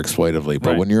abusive or exploitively.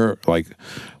 But Right. when you're like,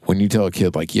 when you tell a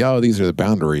kid like, yo, these are the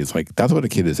boundaries, like that's what a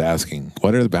kid is asking.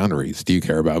 What are the boundaries? Do you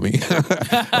care about me?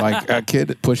 Like a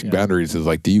kid pushing boundaries is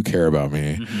like, do you care about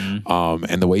me? Mm-hmm.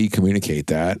 And the way you communicate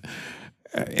that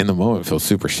in the moment feels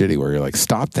super shitty where you're like,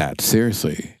 stop that.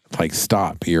 Seriously. Like,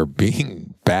 stop. You're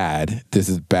being bad. This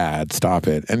is bad. Stop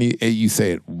it. And you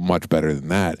say it much better than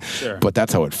that. Sure. But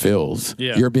that's how it feels.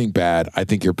 Yeah. You're being bad. I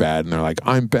think you're bad. And they're like,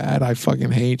 I'm bad. I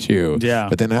fucking hate you. Yeah.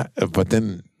 But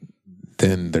then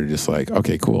they're just like,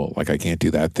 okay, cool. Like, I can't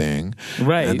do that thing.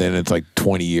 Right. And then it's like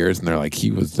 20 years and they're like,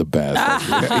 he was the best.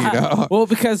 Like, Well,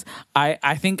 because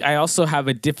I think I also have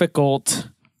a difficult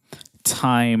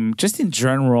time just in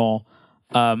general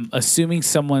assuming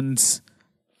someone's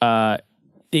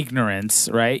ignorance,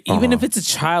 right? Even if it's a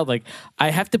child, like I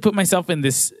have to put myself in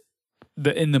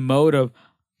the mode of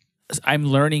I'm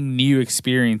learning new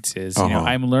experiences. You know,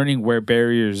 I'm learning where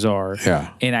barriers are.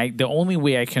 Yeah. And the only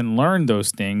way I can learn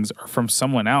those things are from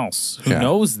someone else who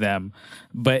knows them.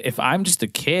 But if I'm just a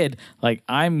kid, like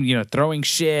I'm, throwing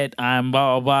shit, I'm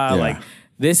blah, blah, blah. Yeah. Like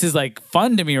this is like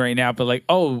fun to me right now. But like,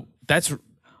 you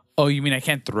mean I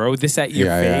can't throw this at your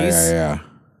face? Yeah.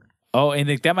 Oh, and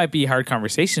like, that might be a hard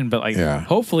conversation, but like,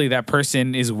 hopefully that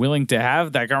person is willing to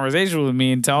have that conversation with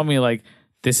me and tell me like,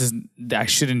 I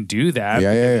shouldn't do that.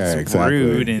 It's exactly.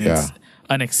 rude and it's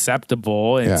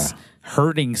unacceptable. It's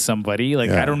hurting somebody. Like,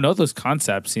 I don't know those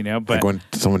concepts, but like when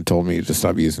someone told me to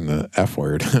stop using the F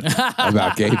word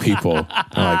about gay people, they're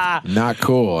like, not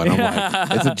cool. And I'm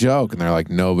like, it's a joke. And they're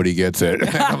like, nobody gets it.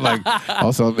 I'm like,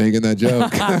 also I'm making that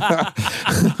joke.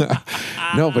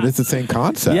 No, but it's the same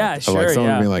concept. Yeah, sure. Like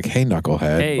someone being like, hey,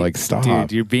 knucklehead, Hey, like stop.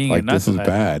 dude, you're being like a this is knucklehead.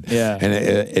 bad. Yeah. And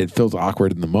it feels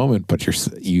awkward in the moment, but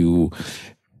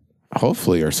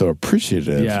hopefully are so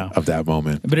appreciative of that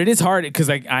moment. But it is hard because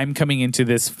like I'm coming into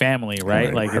this family,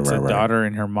 right? Like it's a daughter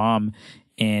and her mom,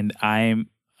 and I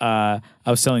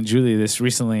was telling Julie this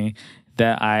recently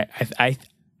that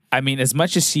I mean, as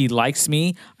much as she likes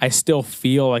me, I still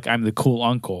feel like I'm the cool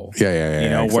uncle. Yeah. You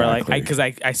know, exactly. where like because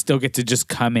I still get to just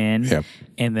come in,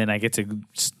 and then I get to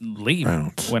just leave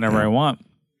whenever I want.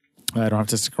 I don't have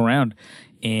to stick around,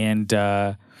 and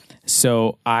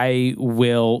so I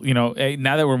will. You know,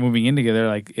 now that we're moving in together,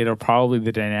 like it'll probably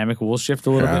the dynamic will shift a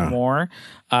little bit more.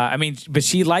 I mean, but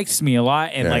she likes me a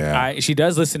lot, and she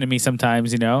does listen to me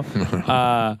sometimes. You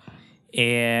know.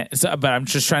 And so, but I'm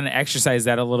just trying to exercise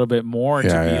that a little bit more to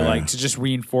be like to just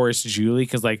reinforce Julie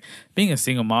because like being a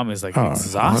single mom is like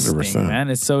exhausting, 100%. Man.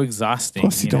 It's so exhausting.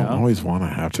 Plus, you don't always want to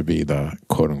have to be the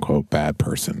quote unquote bad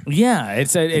person. Yeah,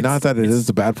 it's not that it is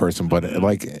the bad person, but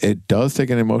it does take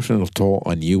an emotional toll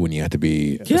on you when you have to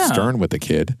be stern with the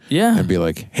kid, and be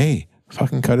like, hey,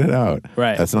 fucking cut it out.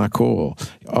 Right, that's not cool.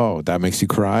 Oh, that makes you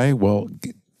cry. Well,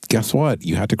 guess what?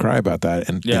 You had to cry about that,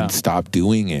 and stop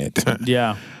doing it.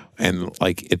 And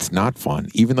like, it's not fun,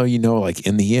 even though, you know, like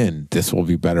in the end, this will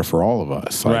be better for all of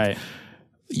us. Like,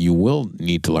 you will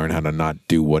need to learn how to not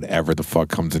do whatever the fuck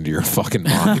comes into your fucking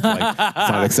mind. Like, it's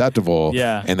not acceptable.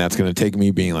 And that's going to take me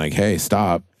being like, hey,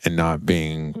 stop, and not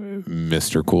being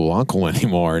Mr. Cool Uncle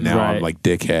anymore. Now I'm like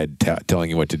dickhead telling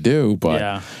you what to do,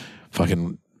 but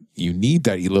fucking... You need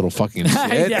that, you little fucking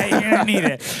shit. You're gonna need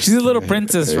it. She's a little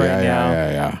princess right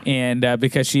now, and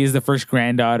because she is the first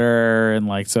granddaughter, and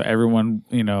like so everyone,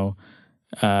 you know,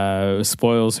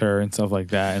 spoils her and stuff like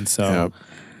that, and so.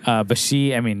 But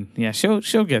she, I mean,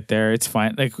 she'll get there. It's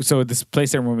fine. Like so, this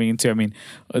place that we're moving into. I mean,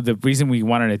 the reason we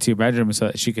wanted a 2-bedroom is so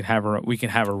that she could have we can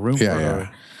have a room for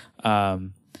her.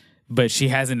 But she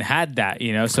hasn't had that,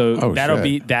 you know. So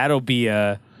that'll be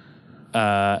a.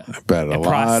 I bet a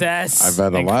process. I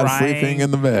bet a lot of sleeping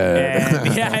in the bed.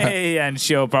 And, and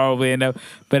she'll probably end up,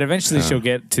 but eventually she'll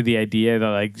get to the idea that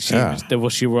like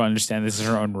she will understand this is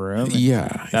her own room.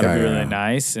 That'll be really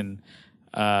nice. And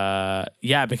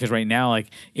because right now, like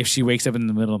if she wakes up in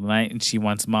the middle of the night and she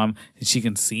wants mom, and she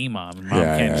can see mom, and mom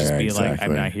can't just be like,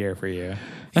 I'm not here for you.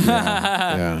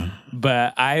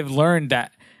 But I've learned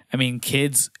that, I mean,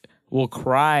 kids will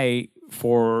cry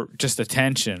for just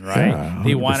attention, right?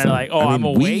 They want to like, I'm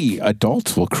awake. We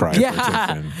adults will cry for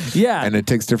attention. And it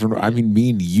takes different, I mean, me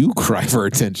and you cry for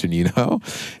attention, you know?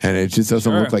 And it just doesn't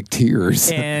look like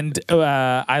tears. And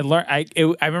I learned, I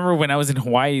remember when I was in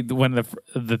Hawaii, one of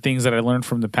the things that I learned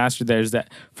from the pastor there is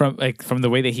that from the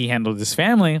way that he handled his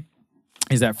family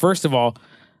is that first of all,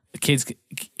 kids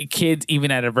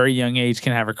even at a very young age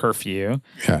can have a curfew.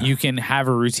 You can have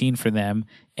a routine for them,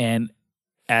 and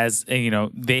as you know,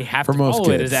 they have to follow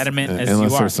it as adamant as you are.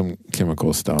 Unless there's some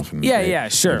chemical stuff. And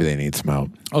sure. Maybe they need some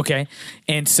help. Okay.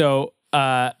 And so,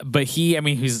 but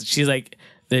she's like,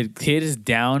 the kid is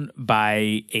down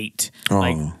by 8.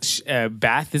 Like,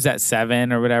 bath is at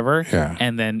 7 or whatever.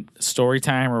 And then story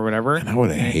time or whatever. And I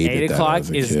would have hated 8 o'clock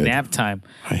is nap time.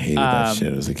 I hated that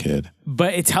shit as a kid.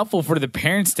 But it's helpful for the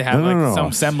parents to have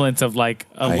some semblance of like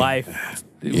a life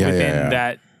within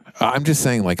that. I'm just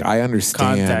saying, like, I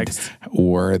understand context.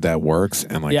 Where that works,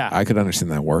 and like, I could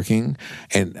understand that working.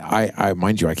 And I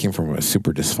mind you, I came from a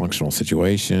super dysfunctional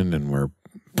situation, and we're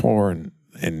poor, and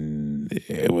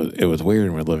it was weird,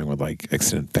 and we're living with like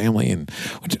extended family, and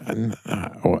which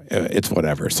it's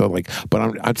whatever. So like,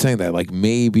 but I'm saying that like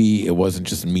maybe it wasn't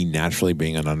just me naturally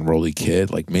being an unruly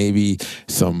kid. Like maybe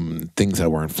some things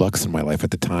that were in flux in my life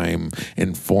at the time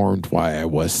informed why I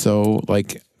was so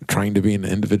like trying to be an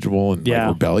individual and like,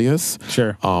 rebellious.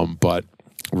 Sure. But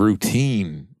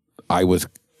routine, I was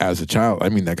as a child, I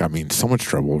mean, that got me in so much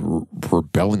trouble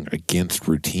rebelling against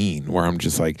routine, where I'm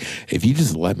just like, if you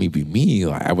just let me be me,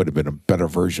 like, I would have been a better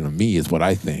version of me, is what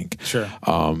I think. Sure.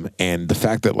 And the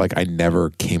fact that like I never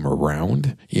came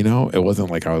around, you know, it wasn't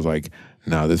like I was like,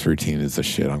 no, this routine is the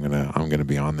shit. I'm gonna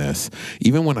be on this.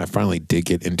 Even when I finally did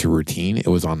get into routine, it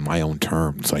was on my own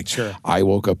terms. Like, I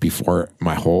woke up before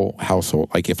my whole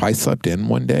household. Like, if I slept in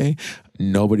one day,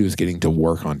 nobody was getting to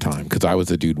work on time because I was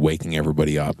the dude waking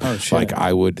everybody up. Oh, shit. Like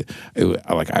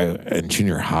in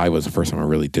junior high was the first time I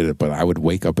really did it, but I would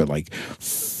wake up at like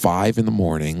 5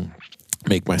 a.m,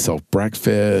 make myself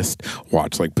breakfast,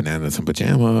 watch like Bananas and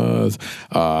Pajamas,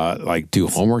 like do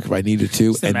homework if I needed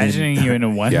to. Just imagining you in a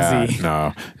onesie.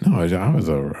 No, I was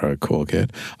a cool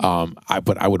kid.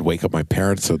 But I would wake up my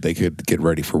parents so they could get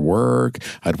ready for work.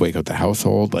 I'd wake up the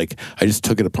household. Like, I just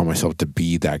took it upon myself to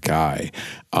be that guy.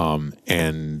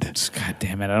 And just, God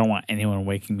damn it, I don't want anyone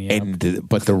waking me up.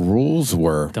 But the rules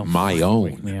were my own.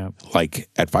 Wake me up. Like,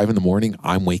 at 5 a.m,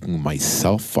 I'm waking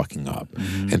myself fucking up.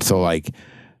 Mm-hmm. And so like,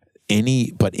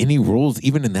 any rules,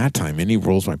 even in that time, any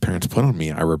rules my parents put on me,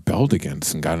 I rebelled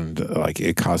against and got into, like,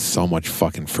 it caused so much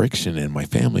fucking friction in my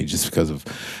family just because of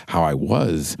how I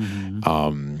was.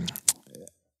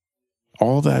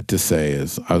 All that to say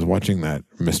is I was watching that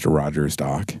Mr. Rogers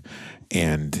doc,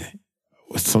 and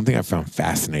something I found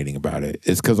fascinating about it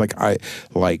is because I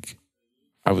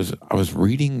was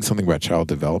reading something about child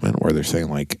development where they're saying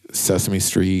like Sesame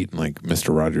Street and like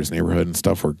Mr. Rogers' Neighborhood and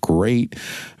stuff were great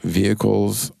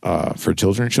vehicles for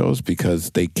children's shows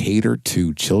because they cater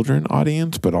to children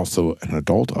audience, but also an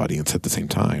adult audience at the same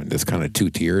time. This kind of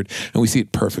two-tiered, and we see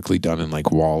it perfectly done in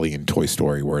like WALL-E and Toy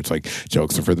Story, where it's like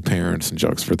jokes are for the parents and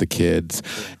jokes for the kids,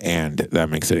 and that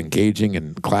makes it engaging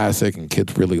and classic, and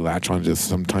kids really latch on to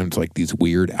sometimes like these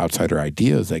weird outsider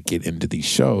ideas that get into these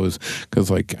shows because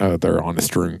like they're on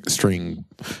a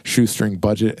shoestring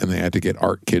budget, and they had to get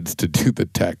art kids to do the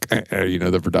tech,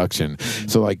 the production.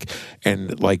 So like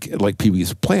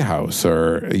Pee-wee's Playhouse,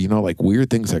 or like weird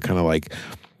things that kind of like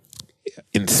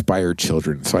inspire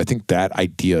children. So I think that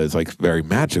idea is like very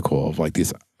magical of like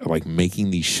these, like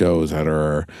making these shows that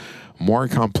are more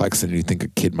complex than you think a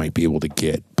kid might be able to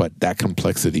get, but that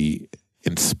complexity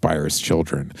inspires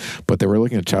children. But they were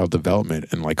looking at child development,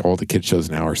 and like all the kid shows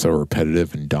now are so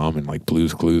repetitive and dumb and like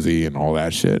Blue's Cluesy and all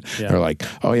that shit. Yeah. They're like,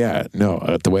 oh yeah, no,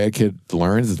 the way a kid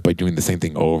learns is by doing the same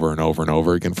thing over and over and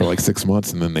over again for like 6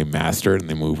 months, and then they master it and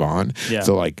they move on. Yeah.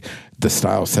 So like the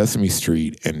style of Sesame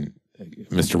Street and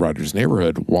Mr. Rogers'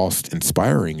 Neighborhood, whilst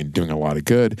inspiring and doing a lot of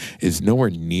good, is nowhere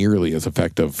nearly as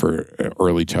effective for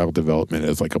early child development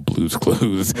as like a Blue's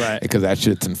Clues, right? Because that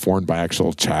shit's informed by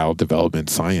actual child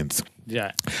development science.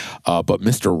 Yeah. But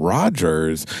Mr.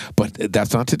 Rogers, but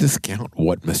that's not to discount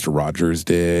what Mr. Rogers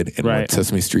did and what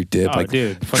Sesame Street did.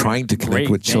 Trying to connect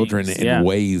with children in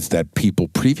ways that people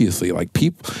previously,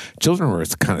 children were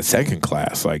kind of second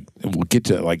class. Like, we'll get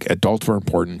to, like, adults were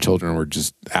important, children were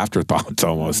just afterthoughts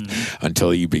almost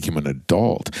until you became an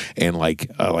adult. And like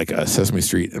Sesame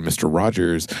Street and Mr.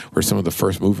 Rogers were some of the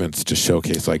first movements to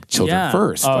showcase like children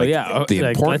first.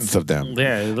 The importance of them.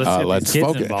 Yeah, let's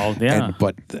focus. Involved. Yeah.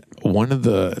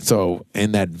 So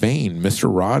in that vein,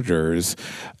 Mr. Rogers,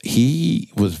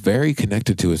 he was very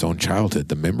connected to his own childhood,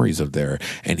 the memories of there,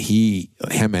 and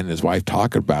him and his wife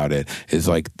talk about it, is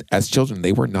like, as children,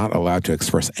 they were not allowed to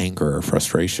express anger or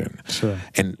frustration. Sure.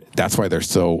 And that's why they're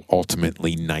so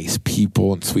ultimately nice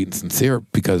people and sweet and sincere,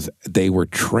 because they were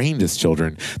trained as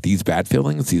children. These bad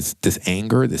feelings, this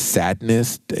anger, this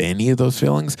sadness, any of those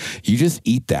feelings, you just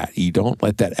eat that. You don't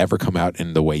let that ever come out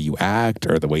in the way you act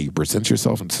or the way you present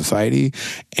yourself in society.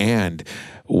 And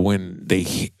when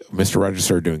Mr. Rogers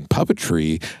started doing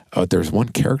puppetry, there's one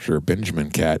character, Benjamin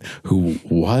Cat, who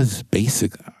was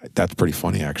basic. That's pretty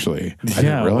funny, actually. I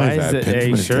didn't realize that. Are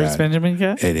you sure it's Benjamin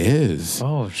Cat? It is.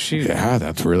 Oh, shoot. Yeah,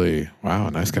 that's really, wow,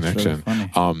 nice connection. Really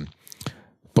funny.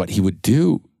 But he would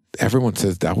do, everyone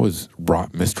says that was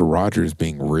Mr. Rogers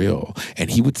being real. And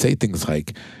he would say things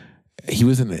like, he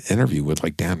was in an interview with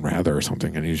like Dan Rather or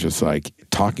something, and he was just like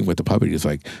talking with the puppet. He's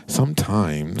like,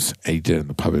 sometimes, and he did it in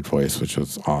the puppet voice, which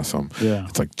was awesome. Yeah.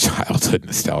 It's like childhood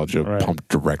nostalgia pumped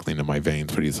directly into my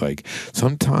veins. But he's like,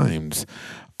 sometimes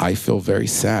I feel very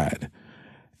sad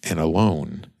and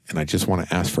alone, and I just want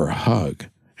to ask for a hug.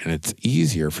 And it's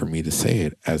easier for me to say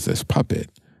it as this puppet.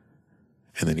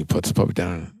 And then he puts the puppet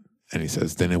down and he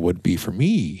says, then it would be for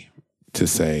me to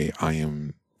say, I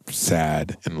am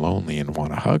sad and lonely and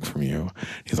want a hug from you.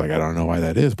 He's like, I don't know why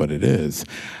that is, but it is.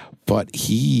 But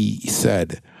he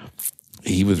said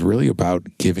he was really about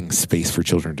giving space for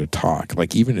children to talk.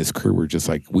 Like, even his crew were just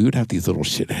like, we would have these little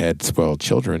shithead spoiled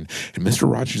children, and Mr.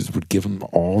 Rogers would give them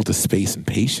all the space and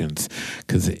patience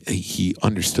because he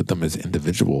understood them as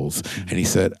individuals. And he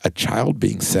said, a child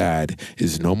being sad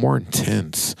is no more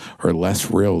intense or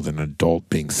less real than an adult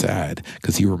being sad,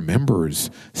 because he remembers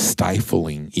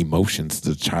stifling emotions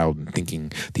as a child and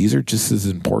thinking these are just as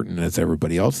important as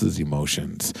everybody else's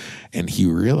emotions. And he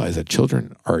realized that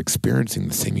children are experiencing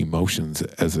the same emotions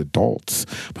as adults,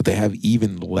 but they have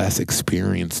even less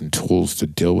experience and tools to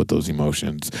deal with those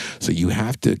emotions. So you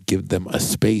have to give them a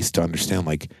space to understand,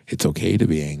 like, it's okay to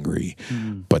be angry,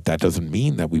 but that doesn't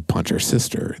mean that we punch our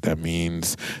sister. That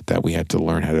means that we had to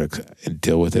learn how to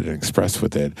deal with it and express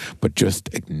with it. But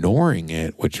just ignoring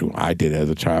it, which I did as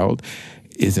a child,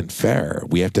 isn't fair.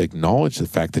 We have to acknowledge the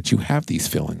fact that you have these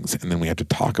feelings, and then we have to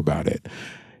talk about it.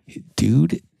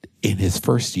 Dude, in his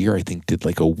first year, I think, did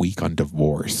like a week on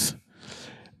divorce.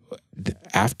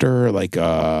 After like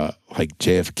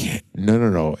JFK,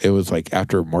 no, it was like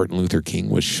after Martin Luther King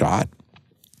was shot,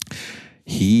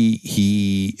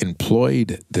 he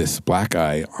employed this black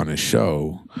guy on his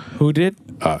show. Who did?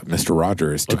 Mr.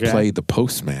 Rogers, to play the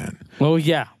postman. Oh,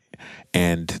 yeah.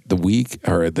 And the week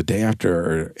or the day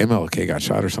after MLK got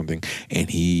shot or something, and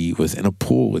he was in a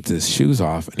pool with his shoes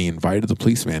off, and he invited the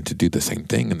policeman to do the same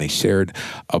thing, and they shared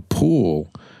a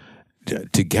pool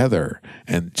together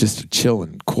and just to chill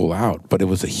and cool out. But it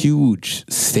was a huge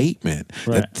statement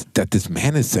that this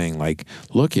man is saying, like,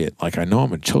 look it, like, I know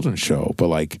I'm a children's show, but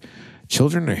like,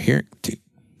 children are here.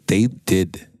 They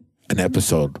did an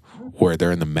episode where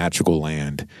they're in the magical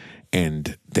land,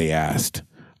 and they asked,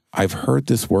 I've heard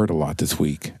this word a lot this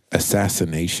week,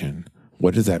 assassination.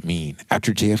 What does that mean?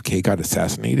 After JFK got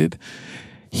assassinated,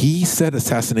 he said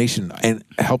assassination and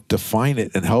helped define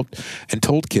it and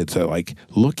told kids that, like,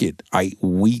 look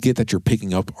we get that you're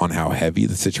picking up on how heavy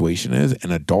the situation is,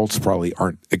 and adults probably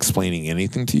aren't explaining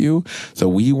anything to you. So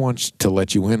we want to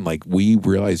let you in. Like, we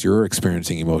realize you're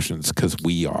experiencing emotions because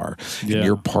we are. Yeah. And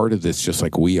you're part of this just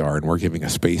like we are, and we're giving a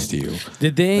space to you.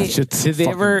 Did they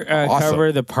ever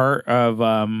cover the part of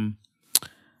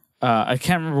I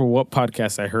can't remember what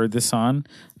podcast I heard this on,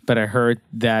 but I heard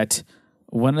that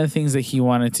one of the things that he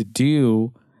wanted to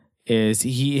do is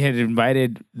he had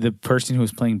invited the person who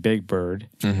was playing Big Bird.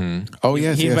 Mm-hmm. Oh,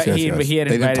 yes. They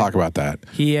didn't talk about that.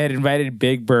 He had invited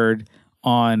Big Bird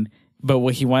on, but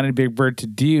what he wanted Big Bird to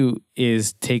do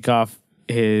is take off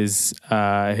his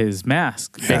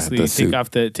mask, basically take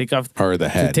off the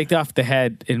head, take off the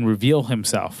head and reveal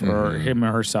himself or him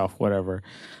or herself, whatever.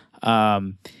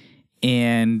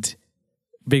 And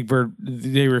Big Bird,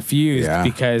 they refused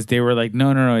because they were like,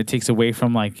 no, it takes away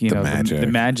from, like, the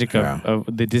magic of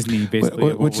the Disney,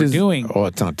 basically, what we're doing. Oh,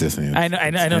 it's not Disney. I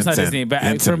know it's not Disney,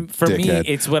 but for me,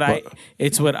 it's what I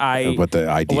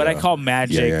call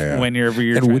magic whenever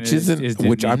you're trying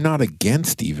which I'm not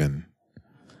against even.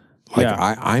 Like,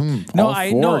 I'm all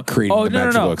for creating the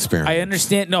magical experience. I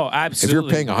understand. No, absolutely. If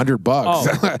you're paying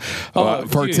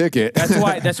 $100 per ticket,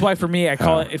 that's why for me, I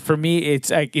call it. For me,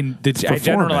 it's like I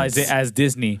generalize it as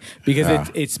Disney because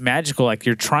it's magical. Like,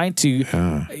 you're trying to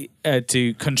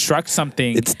construct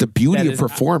something. It's the beauty of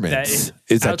performance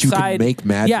is that you can make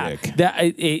magic. Yeah, that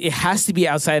it has to be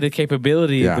outside the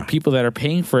capability of the people that are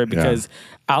paying for it, because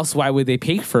else why would they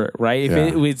pay for it, right?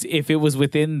 If it was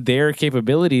within their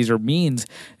capabilities or means,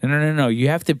 no, you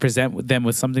have to present them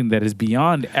with something that is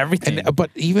beyond everything.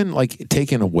 But even, like,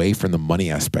 taken away from the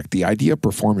money aspect, the idea of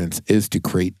performance is to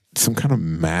create some kind of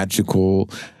magical,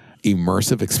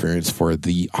 immersive experience for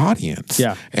the audience.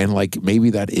 Yeah. And, like,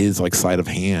 maybe that is, like, sleight of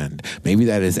hand. Maybe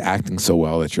that is acting so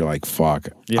well that you're like, fuck,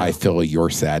 I feel your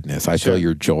sadness. I feel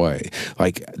your joy.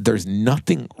 Like, there's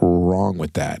nothing wrong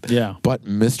with that. Yeah. But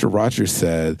Mr. Rogers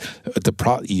said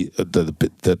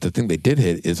the thing they did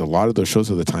hit is a lot of those shows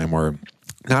at the time were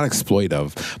not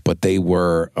exploitive, but they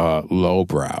were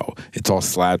lowbrow. It's all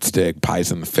slapstick,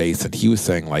 pies in the face. And he was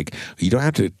saying, like, you don't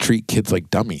have to treat kids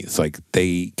like dummies. Like,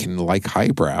 they can like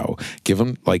highbrow. Give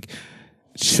them, like,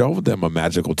 show them a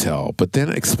magical tale, but then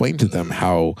explain to them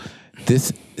how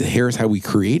here's how we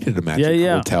created a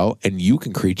magical tale, and you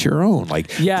can create your own.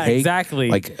 Like, exactly.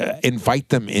 Like, invite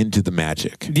them into the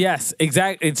magic. Yes,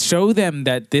 exactly. And show them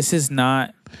that this is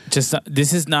not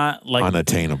like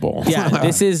unattainable. Yeah,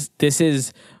 this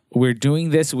is we're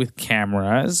doing this with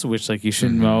cameras, which, like, you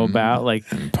should know about. Like,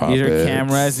 these are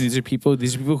cameras. These are people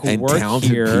who and work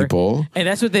here. People. And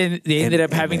that's what they ended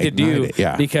up having to do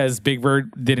because Big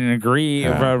Bird didn't agree,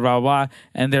 blah, blah, blah.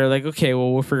 And they're like, okay,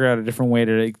 well, we'll figure out a different way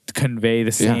to, like, convey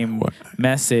the same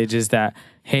message, is that,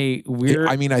 hey,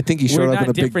 I think he showed up in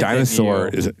a big dinosaur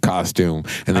costume,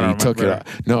 and then he took it off.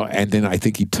 No, and then I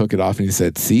think he took it off and he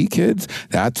said, see, kids,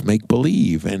 that's make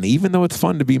believe. And even though it's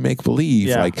fun to be make believe,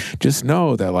 like, just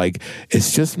know that, like,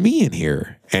 it's just me in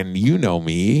here, and you know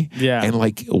me. Yeah. And,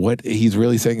 like, what he's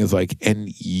really saying is, like, and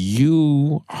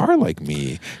you are like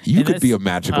me. You could be a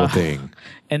magical thing.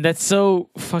 And that's so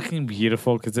fucking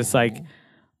beautiful, because it's like,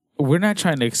 we're not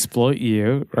trying to exploit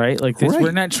you, right? Like this,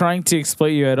 we're not trying to exploit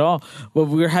you at all. But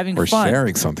we're having fun. We're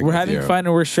sharing something. We're having fun,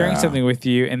 and we're sharing something with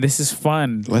you, and this is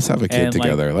fun. Let's have a kid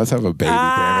together. Like, let's have a baby.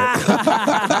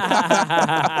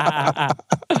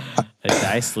 A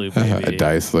dice loop, baby. A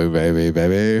dice loop,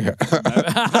 baby.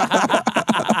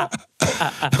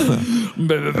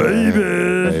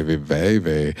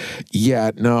 Baby.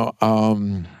 Yeah, no.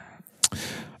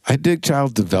 I dig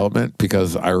child development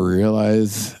because I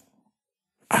realize,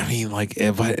 I mean, like,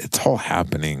 it's all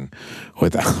happening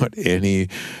without any,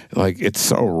 like, it's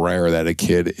so rare that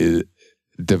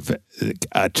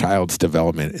a child's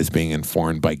development is being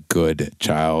informed by good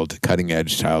cutting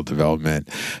edge child development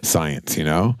science, you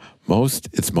know?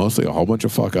 It's mostly a whole bunch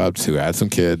of fuck ups who had some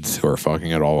kids who are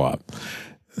fucking it all up.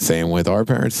 Same with our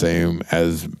parents, same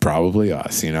as probably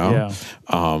us, you know? Yeah.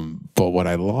 But what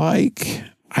I like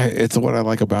It's what I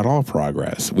like about all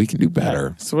progress. We can do better.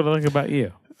 That's what I like about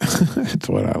you. It's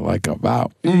what I like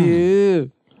about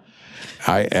you.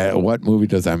 What movie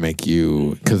does that make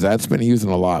you? Because that's been using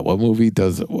a lot. What movie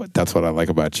does that's what I like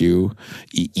about you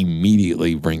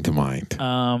immediately bring to mind?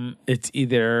 It's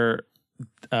either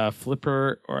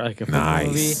Flipper or like a Flipper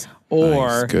Nice. movie,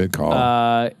 or Nice. Good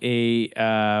call.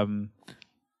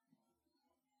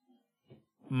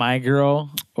 My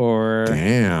Girl, or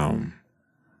Damn.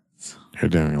 You're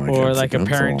doing like or like a accidental.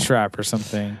 Parent Trap or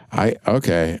something. I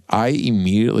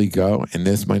immediately go, and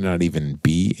this might not even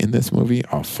be in this movie.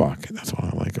 Oh fuck, that's what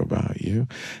I like about you.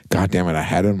 God damn it, I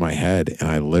had it in my head, and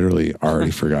I literally already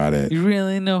forgot it. You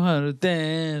really know how to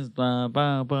dance, blah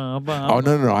blah blah blah. Oh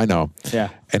no, I know. Yeah.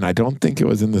 And I don't think it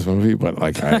was in this movie, but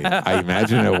like I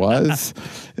imagine it was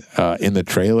in the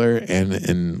trailer and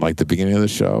in like the beginning of the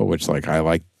show, which like I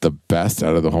liked the best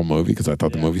out of the whole movie because I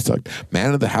thought the movie sucked.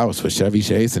 Man of the House with Chevy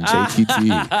Chase and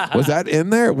JTT. Was that in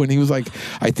there when he was like?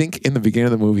 I think in the beginning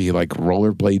of the movie, he like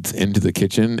rollerblades into the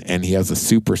kitchen and he has a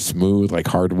super smooth like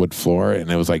hardwood floor,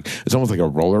 and it was like it's almost like a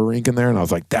roller rink in there. And I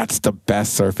was like, that's the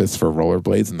best surface for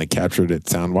rollerblades, and they captured it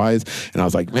sound wise. And I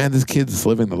was like, man, this kid's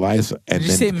living the life. And Did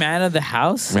you say Man of the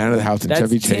House? Man of the House and That's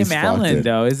Chevy Chase. Tim Allen,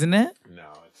 though, isn't it? No,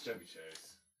 it's Chevy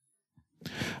Chase.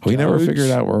 We never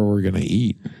figured out where we're gonna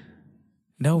eat.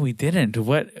 No, we didn't.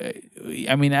 What?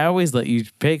 I mean, I always let you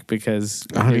pick because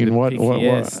I mean, you're what? the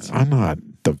pickiest. I'm not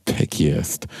the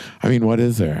pickiest. I mean, what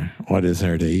is there? What is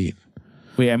there to eat?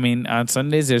 I mean, on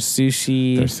Sundays there's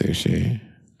sushi. There's sushi.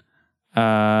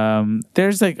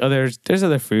 There's like there's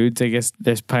other foods. I guess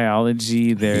there's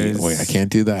Pieology. There's Wait, I can't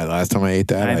do that. Last time I ate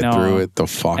that, I threw it the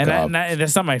fuck and up.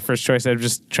 that's not my first choice. I'm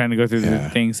just trying to go through Yeah. the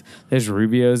things. There's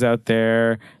Rubio's out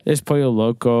there. There's Pollo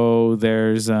Loco.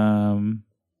 There's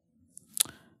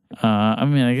I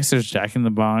mean, I guess there's Jack in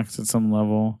the Box at some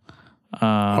level.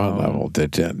 What level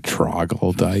did you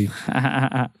troglodyte?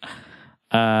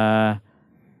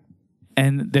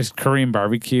 And there's Korean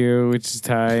barbecue, which is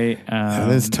tight. That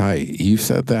is tight. You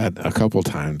said that a couple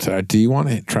times. Do you want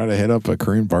to try to hit up a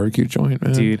Korean barbecue joint,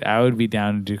 man? Dude, I would be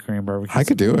down to do Korean barbecue. I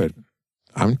could do it.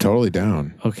 I'm totally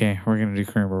down. Okay, we're gonna do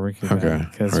Korean barbecue. Okay,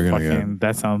 because we're gonna fucking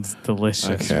that sounds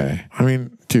delicious. Okay. I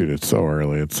mean, dude, it's so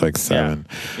early. It's like 7.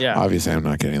 Yeah. Obviously, I'm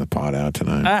not getting the pot out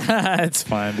tonight. It's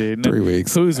fine, dude. 3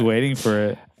 weeks. Who's waiting for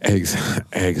it?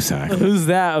 Exactly. Who's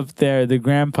that up there? The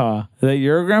grandpa? Is that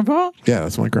your grandpa? Yeah,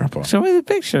 that's my grandpa. Show me the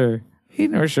picture. He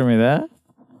never showed me that.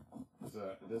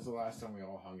 This is the last time we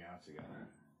all hung out together.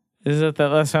 Is that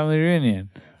last family reunion?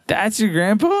 That's your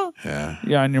grandpa? Yeah.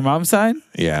 You on your mom's side?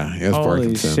 Yeah, he has Holy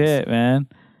Parkinson's. shit, man.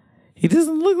 He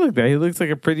doesn't look like that. He looks like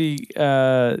a pretty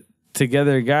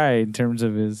together guy in terms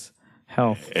of his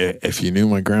health. If you knew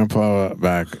my grandpa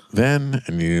back then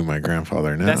and you knew my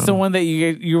grandfather now. That's the one that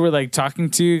you were like talking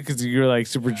to because you were like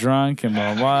super drunk and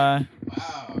blah blah. Wow,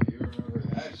 you remember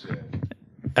that shit.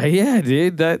 Yeah,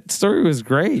 dude, that story was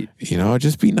great. You know,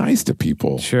 just be nice to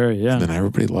people. Sure, yeah. Then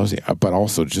everybody loves you. But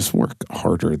also just work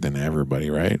harder than everybody,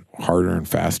 right? Harder and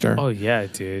faster. Oh yeah,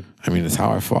 dude. I mean, it's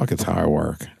how I fuck. It's how I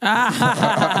work.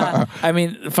 I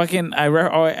mean, fucking.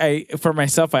 I for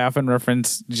myself, I often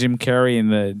reference Jim Carrey in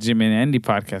the Jim and Andy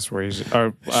podcast, where he's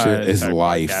Shit is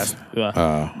life.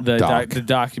 The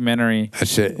documentary. That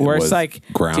shit where was it's like,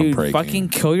 groundbreaking. dude, fucking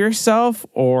kill yourself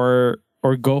or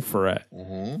go for it.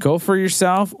 Mm-hmm. Go for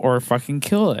yourself or fucking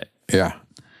kill it. Yeah,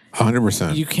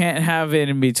 100%. You can't have it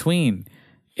in between.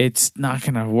 It's not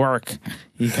gonna work.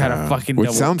 You gotta fucking which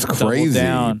sounds crazy,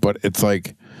 down. but it's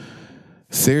like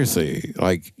seriously,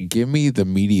 like give me the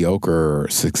mediocre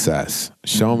success.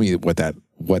 Show me what that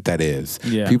is.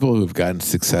 Yeah. People who've gotten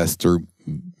success through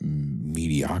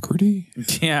mediocrity.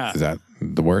 Yeah, Is that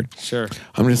the word? sure.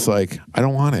 I'm just like, I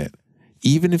don't want it.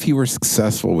 Even if you were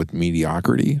successful with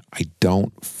mediocrity, I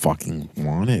don't fucking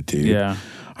want it, dude. Yeah.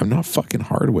 I'm not fucking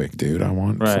Hardwick, dude. I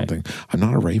want Right. something. I'm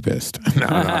not a rapist. No,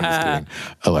 I'm just kidding.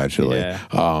 Allegedly.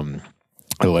 Yeah.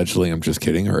 Allegedly, I'm just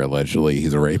kidding. Or allegedly,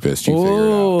 he's a rapist. You figure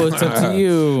Oh, it out. it's up to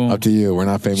you. Up to you. We're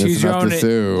not famous enough to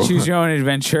sue. Choose your own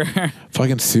adventure.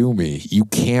 Fucking sue me. You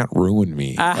can't ruin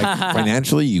me. Like,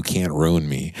 financially, you can't ruin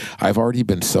me. I've already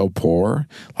been so poor.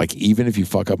 Like, even if you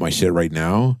fuck up my shit right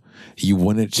now, you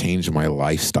wouldn't change my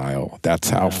lifestyle. That's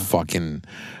how fucking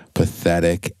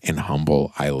pathetic and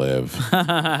humble I live.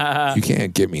 You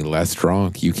can't get me less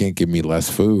drunk. You can't give me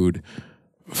less food.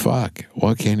 Fuck.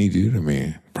 What can he do to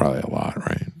me? Probably a lot,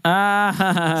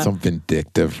 right? Some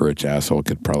vindictive rich asshole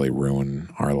could probably ruin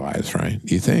our lives, right?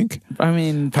 You think? I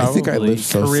mean, I probably think I live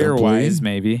so career-wise,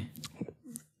 simply. maybe.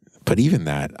 But even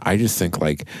that, I just think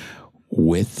like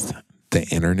with the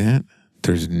internet,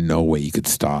 there's no way you could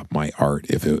stop my art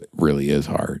if it really is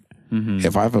art.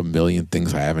 If I have a million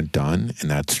things I haven't done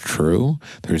and that's true,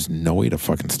 there's no way to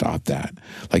fucking stop that.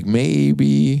 Like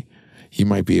maybe you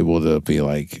might be able to be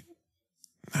like,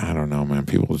 I don't know, man.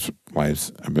 People's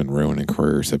lives have been ruined and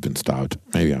careers have been stopped.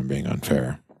 Maybe I'm being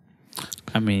unfair.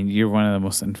 I mean, you're one of the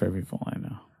most unfair people I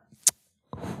know.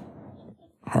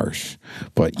 Harsh.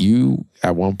 But you,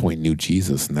 at one point, knew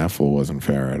Jesus, and that fool wasn't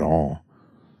fair at all.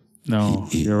 No,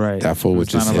 you're right. That fool would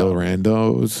just heal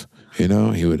randos. You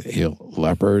know, he would heal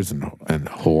lepers and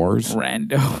whores.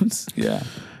 Randos. Yeah.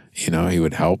 You know, he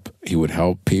would help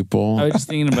people. I was just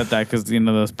thinking about that because, you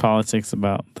know, those politics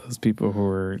about those people who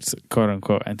were quote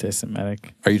unquote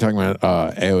anti-Semitic. Are you talking about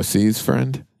AOC's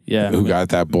friend? Yeah. Who got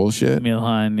that bullshit?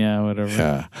 Milhan, yeah, whatever.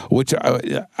 Yeah. Which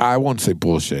I won't say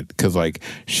bullshit because, like,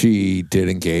 she did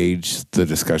engage the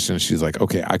discussion. She's like,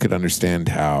 okay, I could understand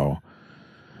how.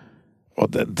 Well,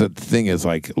 the thing is,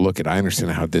 like, look, I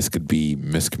understand how this could be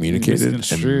miscommunicated and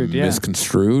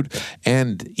misconstrued,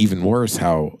 and even worse,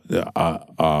 how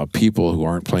people who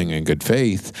aren't playing in good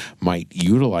faith might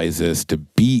utilize this to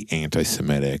be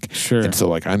anti-Semitic. Sure. And so,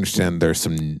 like, I understand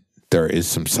there is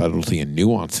some subtlety and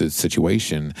nuance to the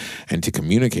situation, and to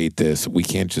communicate this, we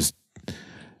can't just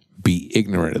be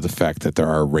ignorant of the fact that there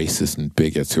are racists and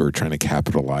bigots who are trying to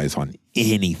capitalize on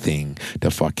anything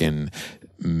to fucking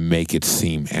make it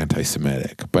seem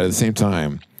anti-Semitic. But at the same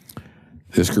time,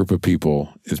 this group of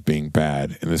people is being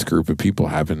bad, and this group of people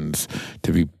happens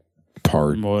to be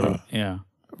part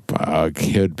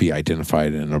could be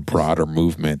identified in a broader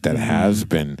movement that has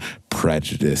been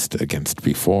prejudiced against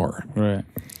before. Right.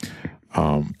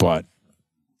 But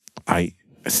I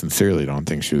sincerely don't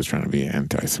think she was trying to be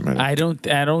anti-Semitic. I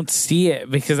don't see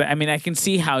it because, I mean, I can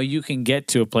see how you can get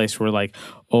to a place where, like,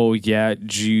 oh yeah,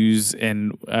 Jews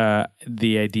and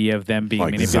the idea of them being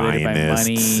like manipulated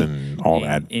Zionists by money and all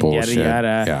that and bullshit. Yada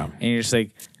yada. Yeah. And you're just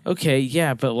like, okay,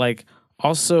 yeah, but like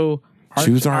also.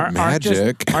 Jews aren't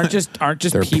magic. Aren't just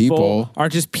They're people.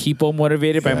 Aren't just people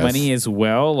motivated by money as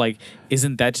well? Like,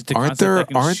 isn't that just a concept that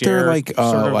can share like sort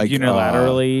of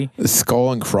unilaterally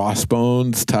skull and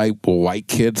crossbones type white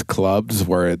kids clubs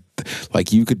where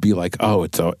like you could be like, oh,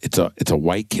 it's a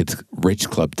white kids rich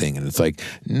club thing, and it's like,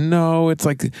 no, it's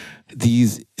like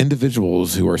these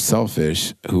individuals who are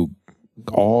selfish who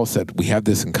all said we have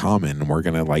this in common and we're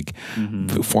gonna like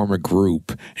form a group,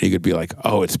 and you could be like,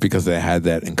 oh, it's because they had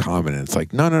that in common, and it's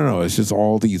like, no, it's just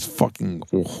all these fucking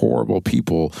horrible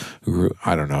people who,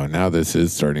 I don't know, now this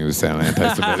is starting to sound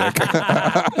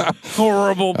anti-Semitic.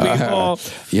 Horrible people.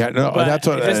 Yeah, no, but that's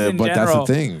what but general, that's the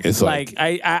thing, it's like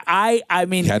I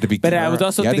mean, you had to be, but I was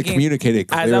also thinking, to communicate it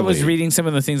clearly. As I was reading some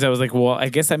of the things, I was like, well, I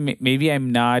guess maybe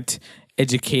I'm not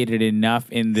educated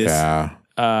enough in this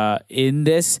in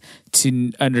this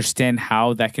to understand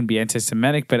how that can be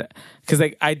anti-Semitic, but because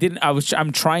like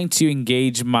I'm trying to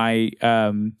engage my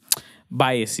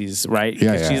biases, right?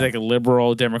 Because she's like a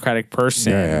liberal democratic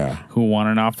person who won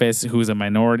an office, who's a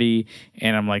minority,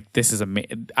 and I'm like, this is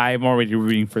I'm already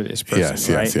rooting for this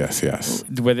person. Yes.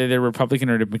 Whether they're Republican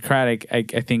or Democratic, I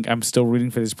think I'm still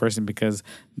rooting for this person because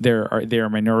they're a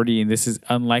minority, and this is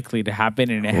unlikely to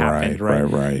happen, and it happened,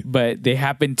 right? But they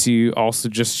happen to also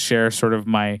just share sort of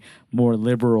my more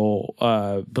liberal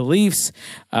beliefs,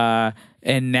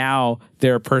 and now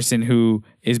they're a person who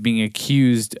is being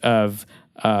accused of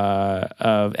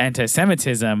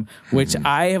anti-Semitism, which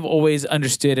I have always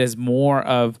understood as more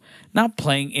of not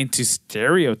playing into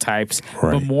stereotypes,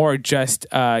 but more just,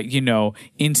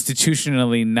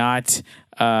 institutionally not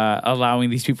allowing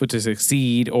these people to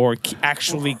succeed or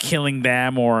actually killing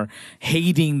them or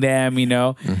hating them,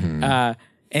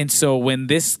 and so when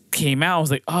this came out, I was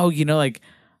like, oh,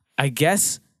 I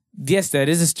guess... Yes, that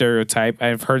is a stereotype.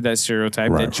 I've heard that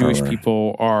stereotype that Jewish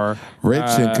people are rich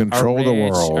and control the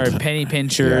world, or penny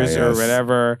pinchers, or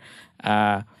whatever.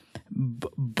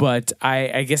 But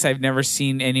I guess I've never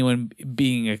seen anyone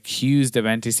being accused of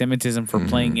anti-Semitism for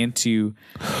playing into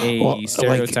a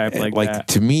stereotype like that.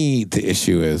 To me, the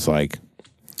issue is like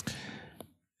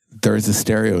there's a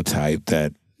stereotype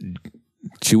that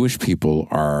Jewish people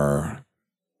are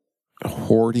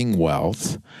hoarding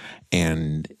wealth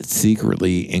and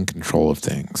secretly in control of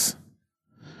things,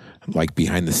 like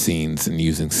behind the scenes, and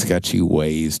using sketchy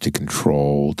ways to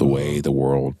control the way the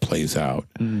world plays out.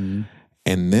 And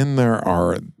then there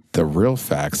are the real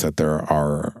facts that there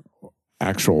are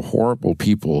actual horrible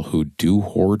people who do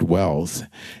hoard wealth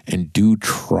and do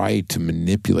try to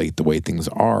manipulate the way things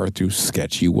are through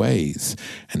sketchy ways.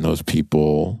 And those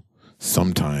people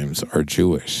sometimes are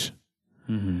Jewish.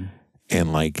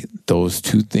 And like those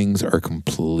two things are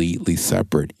completely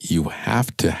separate. You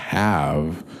have to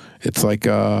have It's like,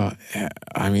 I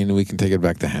mean, we can take it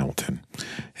back to Hamilton.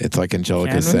 It's like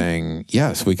Angelica saying,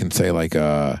 yes, we can say like,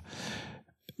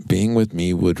 being with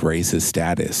me would raise his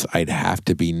status. I'd have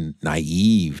to be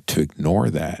naive to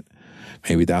ignore that.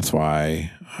 Maybe that's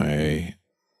why I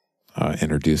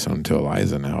introduce him to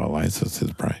Eliza. Now Eliza's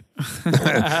his bride.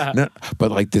 No,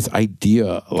 but like this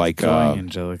idea, like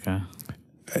Angelica.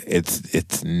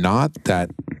 It's not that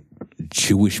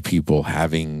Jewish people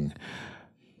having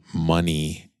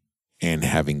money and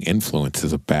having influence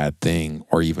is a bad thing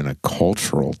or even a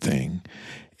cultural thing.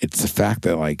 It's the fact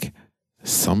that like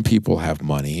some people have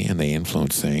money and they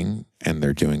influence things and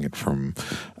they're doing it from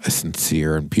a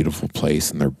sincere and beautiful place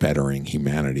and they're bettering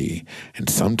humanity. And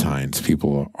sometimes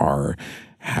people are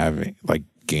having like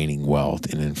gaining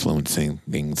wealth and influencing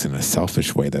things in a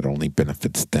selfish way that only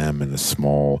benefits them and a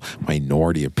small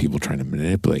minority of people trying to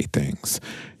manipulate things.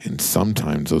 And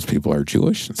sometimes those people are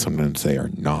Jewish and sometimes they are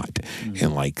not.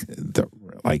 And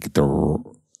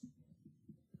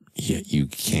you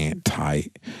can't tie.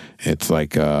 It's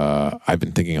like I've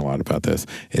been thinking a lot about this.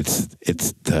 It's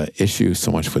the issue so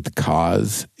much with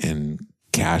cause and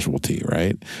casualty,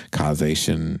 right?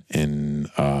 Causation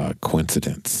and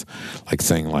coincidence. Like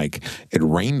saying like it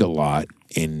rained a lot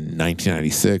in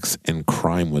 1996 and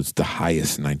crime was the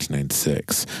highest in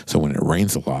 1996. So when it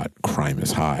rains a lot, crime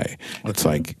is high. It's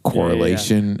like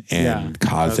correlation and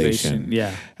causation.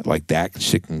 Yeah. Like that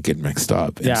shit can get mixed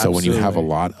up. And so when you have a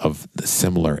lot of the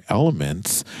similar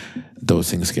elements,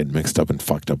 those things get mixed up in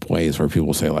fucked up ways where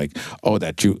people say like, oh,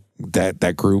 that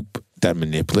group that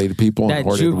manipulated people and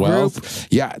hoarded wealth.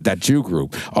 Yeah, that Jew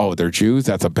group. Oh, they're Jews?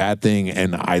 That's a bad thing.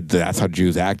 And that's how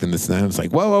Jews act and this and that. It's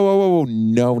like, whoa.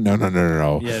 No.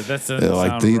 Yeah, that's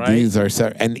like right. These are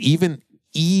and even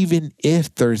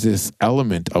if there's this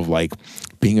element of like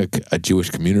being a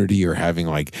Jewish community or having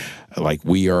like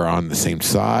we are on the same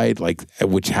side, like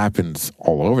which happens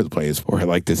all over the place, or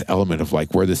like this element of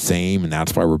like we're the same and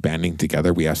that's why we're banding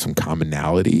together. We have some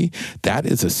commonality. That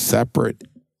is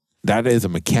a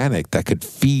mechanic that could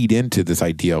feed into this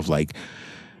idea of like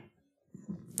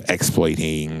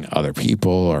exploiting other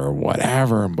people or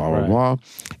whatever and blah, blah, blah.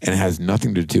 And it has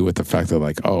nothing to do with the fact that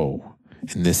like, oh,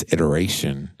 in this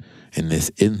iteration, in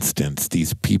this instance,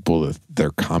 these people,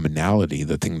 their commonality,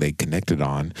 the thing they connected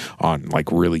on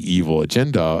like really evil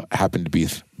agenda happened to be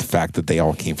the fact that they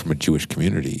all came from a Jewish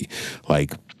community.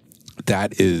 Like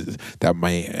that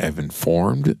may have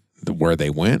informed where they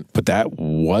went, but that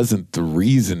wasn't the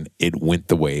reason it went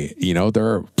the way, there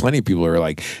are plenty of people who are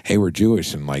like, hey, we're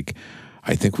Jewish. And like,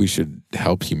 I think we should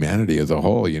help humanity as a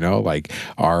whole, like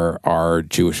our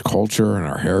Jewish culture and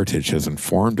our heritage has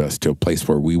informed us to a place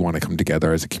where we want to come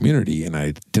together as a community and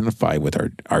identify with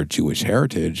our Jewish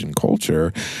heritage and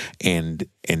culture and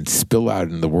spill out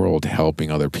in the world, helping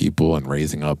other people and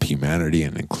raising up humanity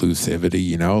and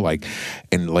inclusivity,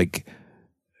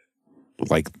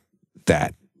 like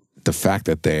that. The fact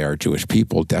that they are Jewish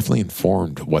people definitely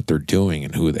informed what they're doing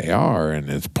and who they are, and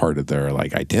it's part of their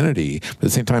like identity. But at the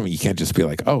same time, you can't just be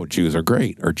like, "Oh, Jews are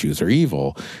great" or "Jews are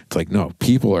evil." It's like, no,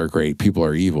 people are great, people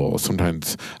are evil.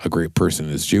 Sometimes a great person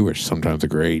is Jewish. Sometimes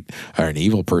an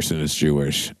evil person is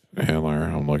Jewish. Hitler,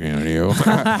 I'm looking at you.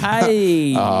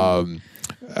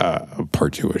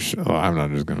 Part Jewish. I'm not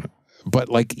just gonna. But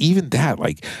like even that,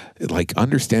 like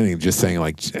understanding, just saying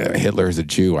like Hitler is a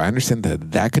Jew, I understand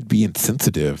that could be an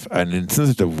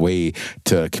insensitive way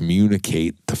to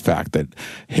communicate the fact that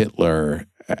Hitler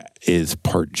is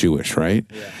part Jewish, right?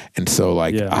 Yeah. And so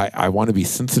like I want to be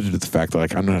sensitive to the fact that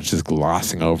like I'm not just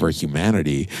glossing over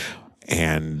humanity,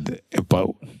 and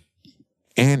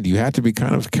you have to be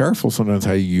kind of careful sometimes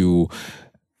how you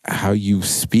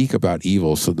speak about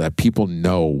evil so that people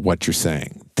know what you're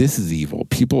saying. This is evil.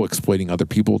 People exploiting other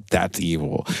people, that's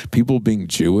evil. People being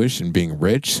Jewish and being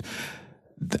rich,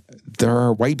 there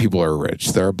are white people who are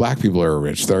rich. There are black people who are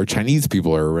rich. There are Chinese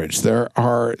people who are rich. There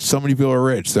are so many people who are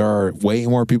rich. There are way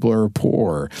more people who are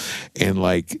poor. And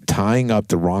like tying up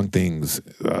the wrong things,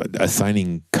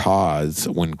 assigning cause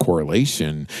when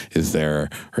correlation is there,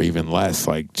 or even less,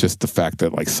 like just the fact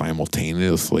that like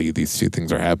simultaneously these two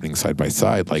things are happening side by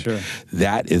side, like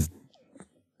that is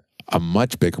a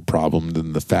much bigger problem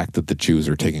than the fact that the Jews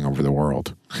are taking over the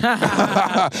world.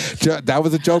 That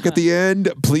was a joke at the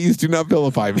end. Please do not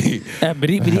vilify me.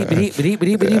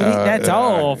 That's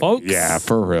all, folks. Yeah,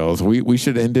 for reals. We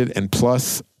should end it. And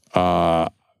plus,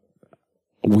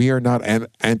 we are not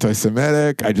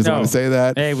anti-Semitic. I just want to say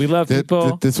that. Hey, we love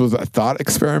people. This was a thought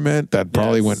experiment that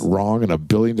probably went wrong in a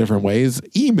billion different ways.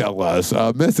 Email us,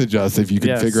 message us if you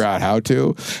can figure out how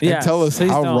to, and tell us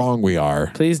how wrong we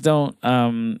are. Please don't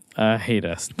hate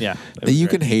us. Yeah, you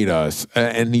can hate us,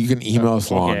 and you can email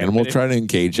us along, and we'll try to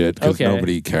engage it because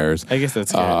nobody cares. I guess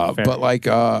that's good. But like,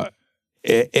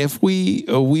 if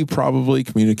we probably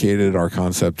communicated our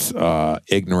concepts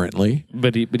ignorantly,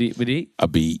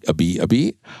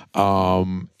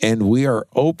 and we are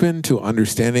open to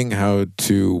understanding how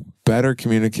to better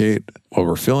communicate what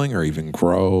we're feeling or even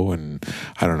grow, and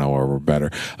I don't know where we're better.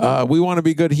 We want to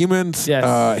be good humans.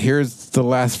 Yes. Here's the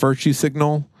last virtue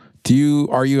signal.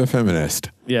 Are you a feminist?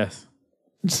 Yes.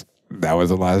 That was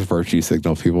the last virtue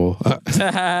signal, people.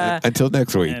 Until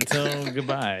next week. Until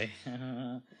goodbye.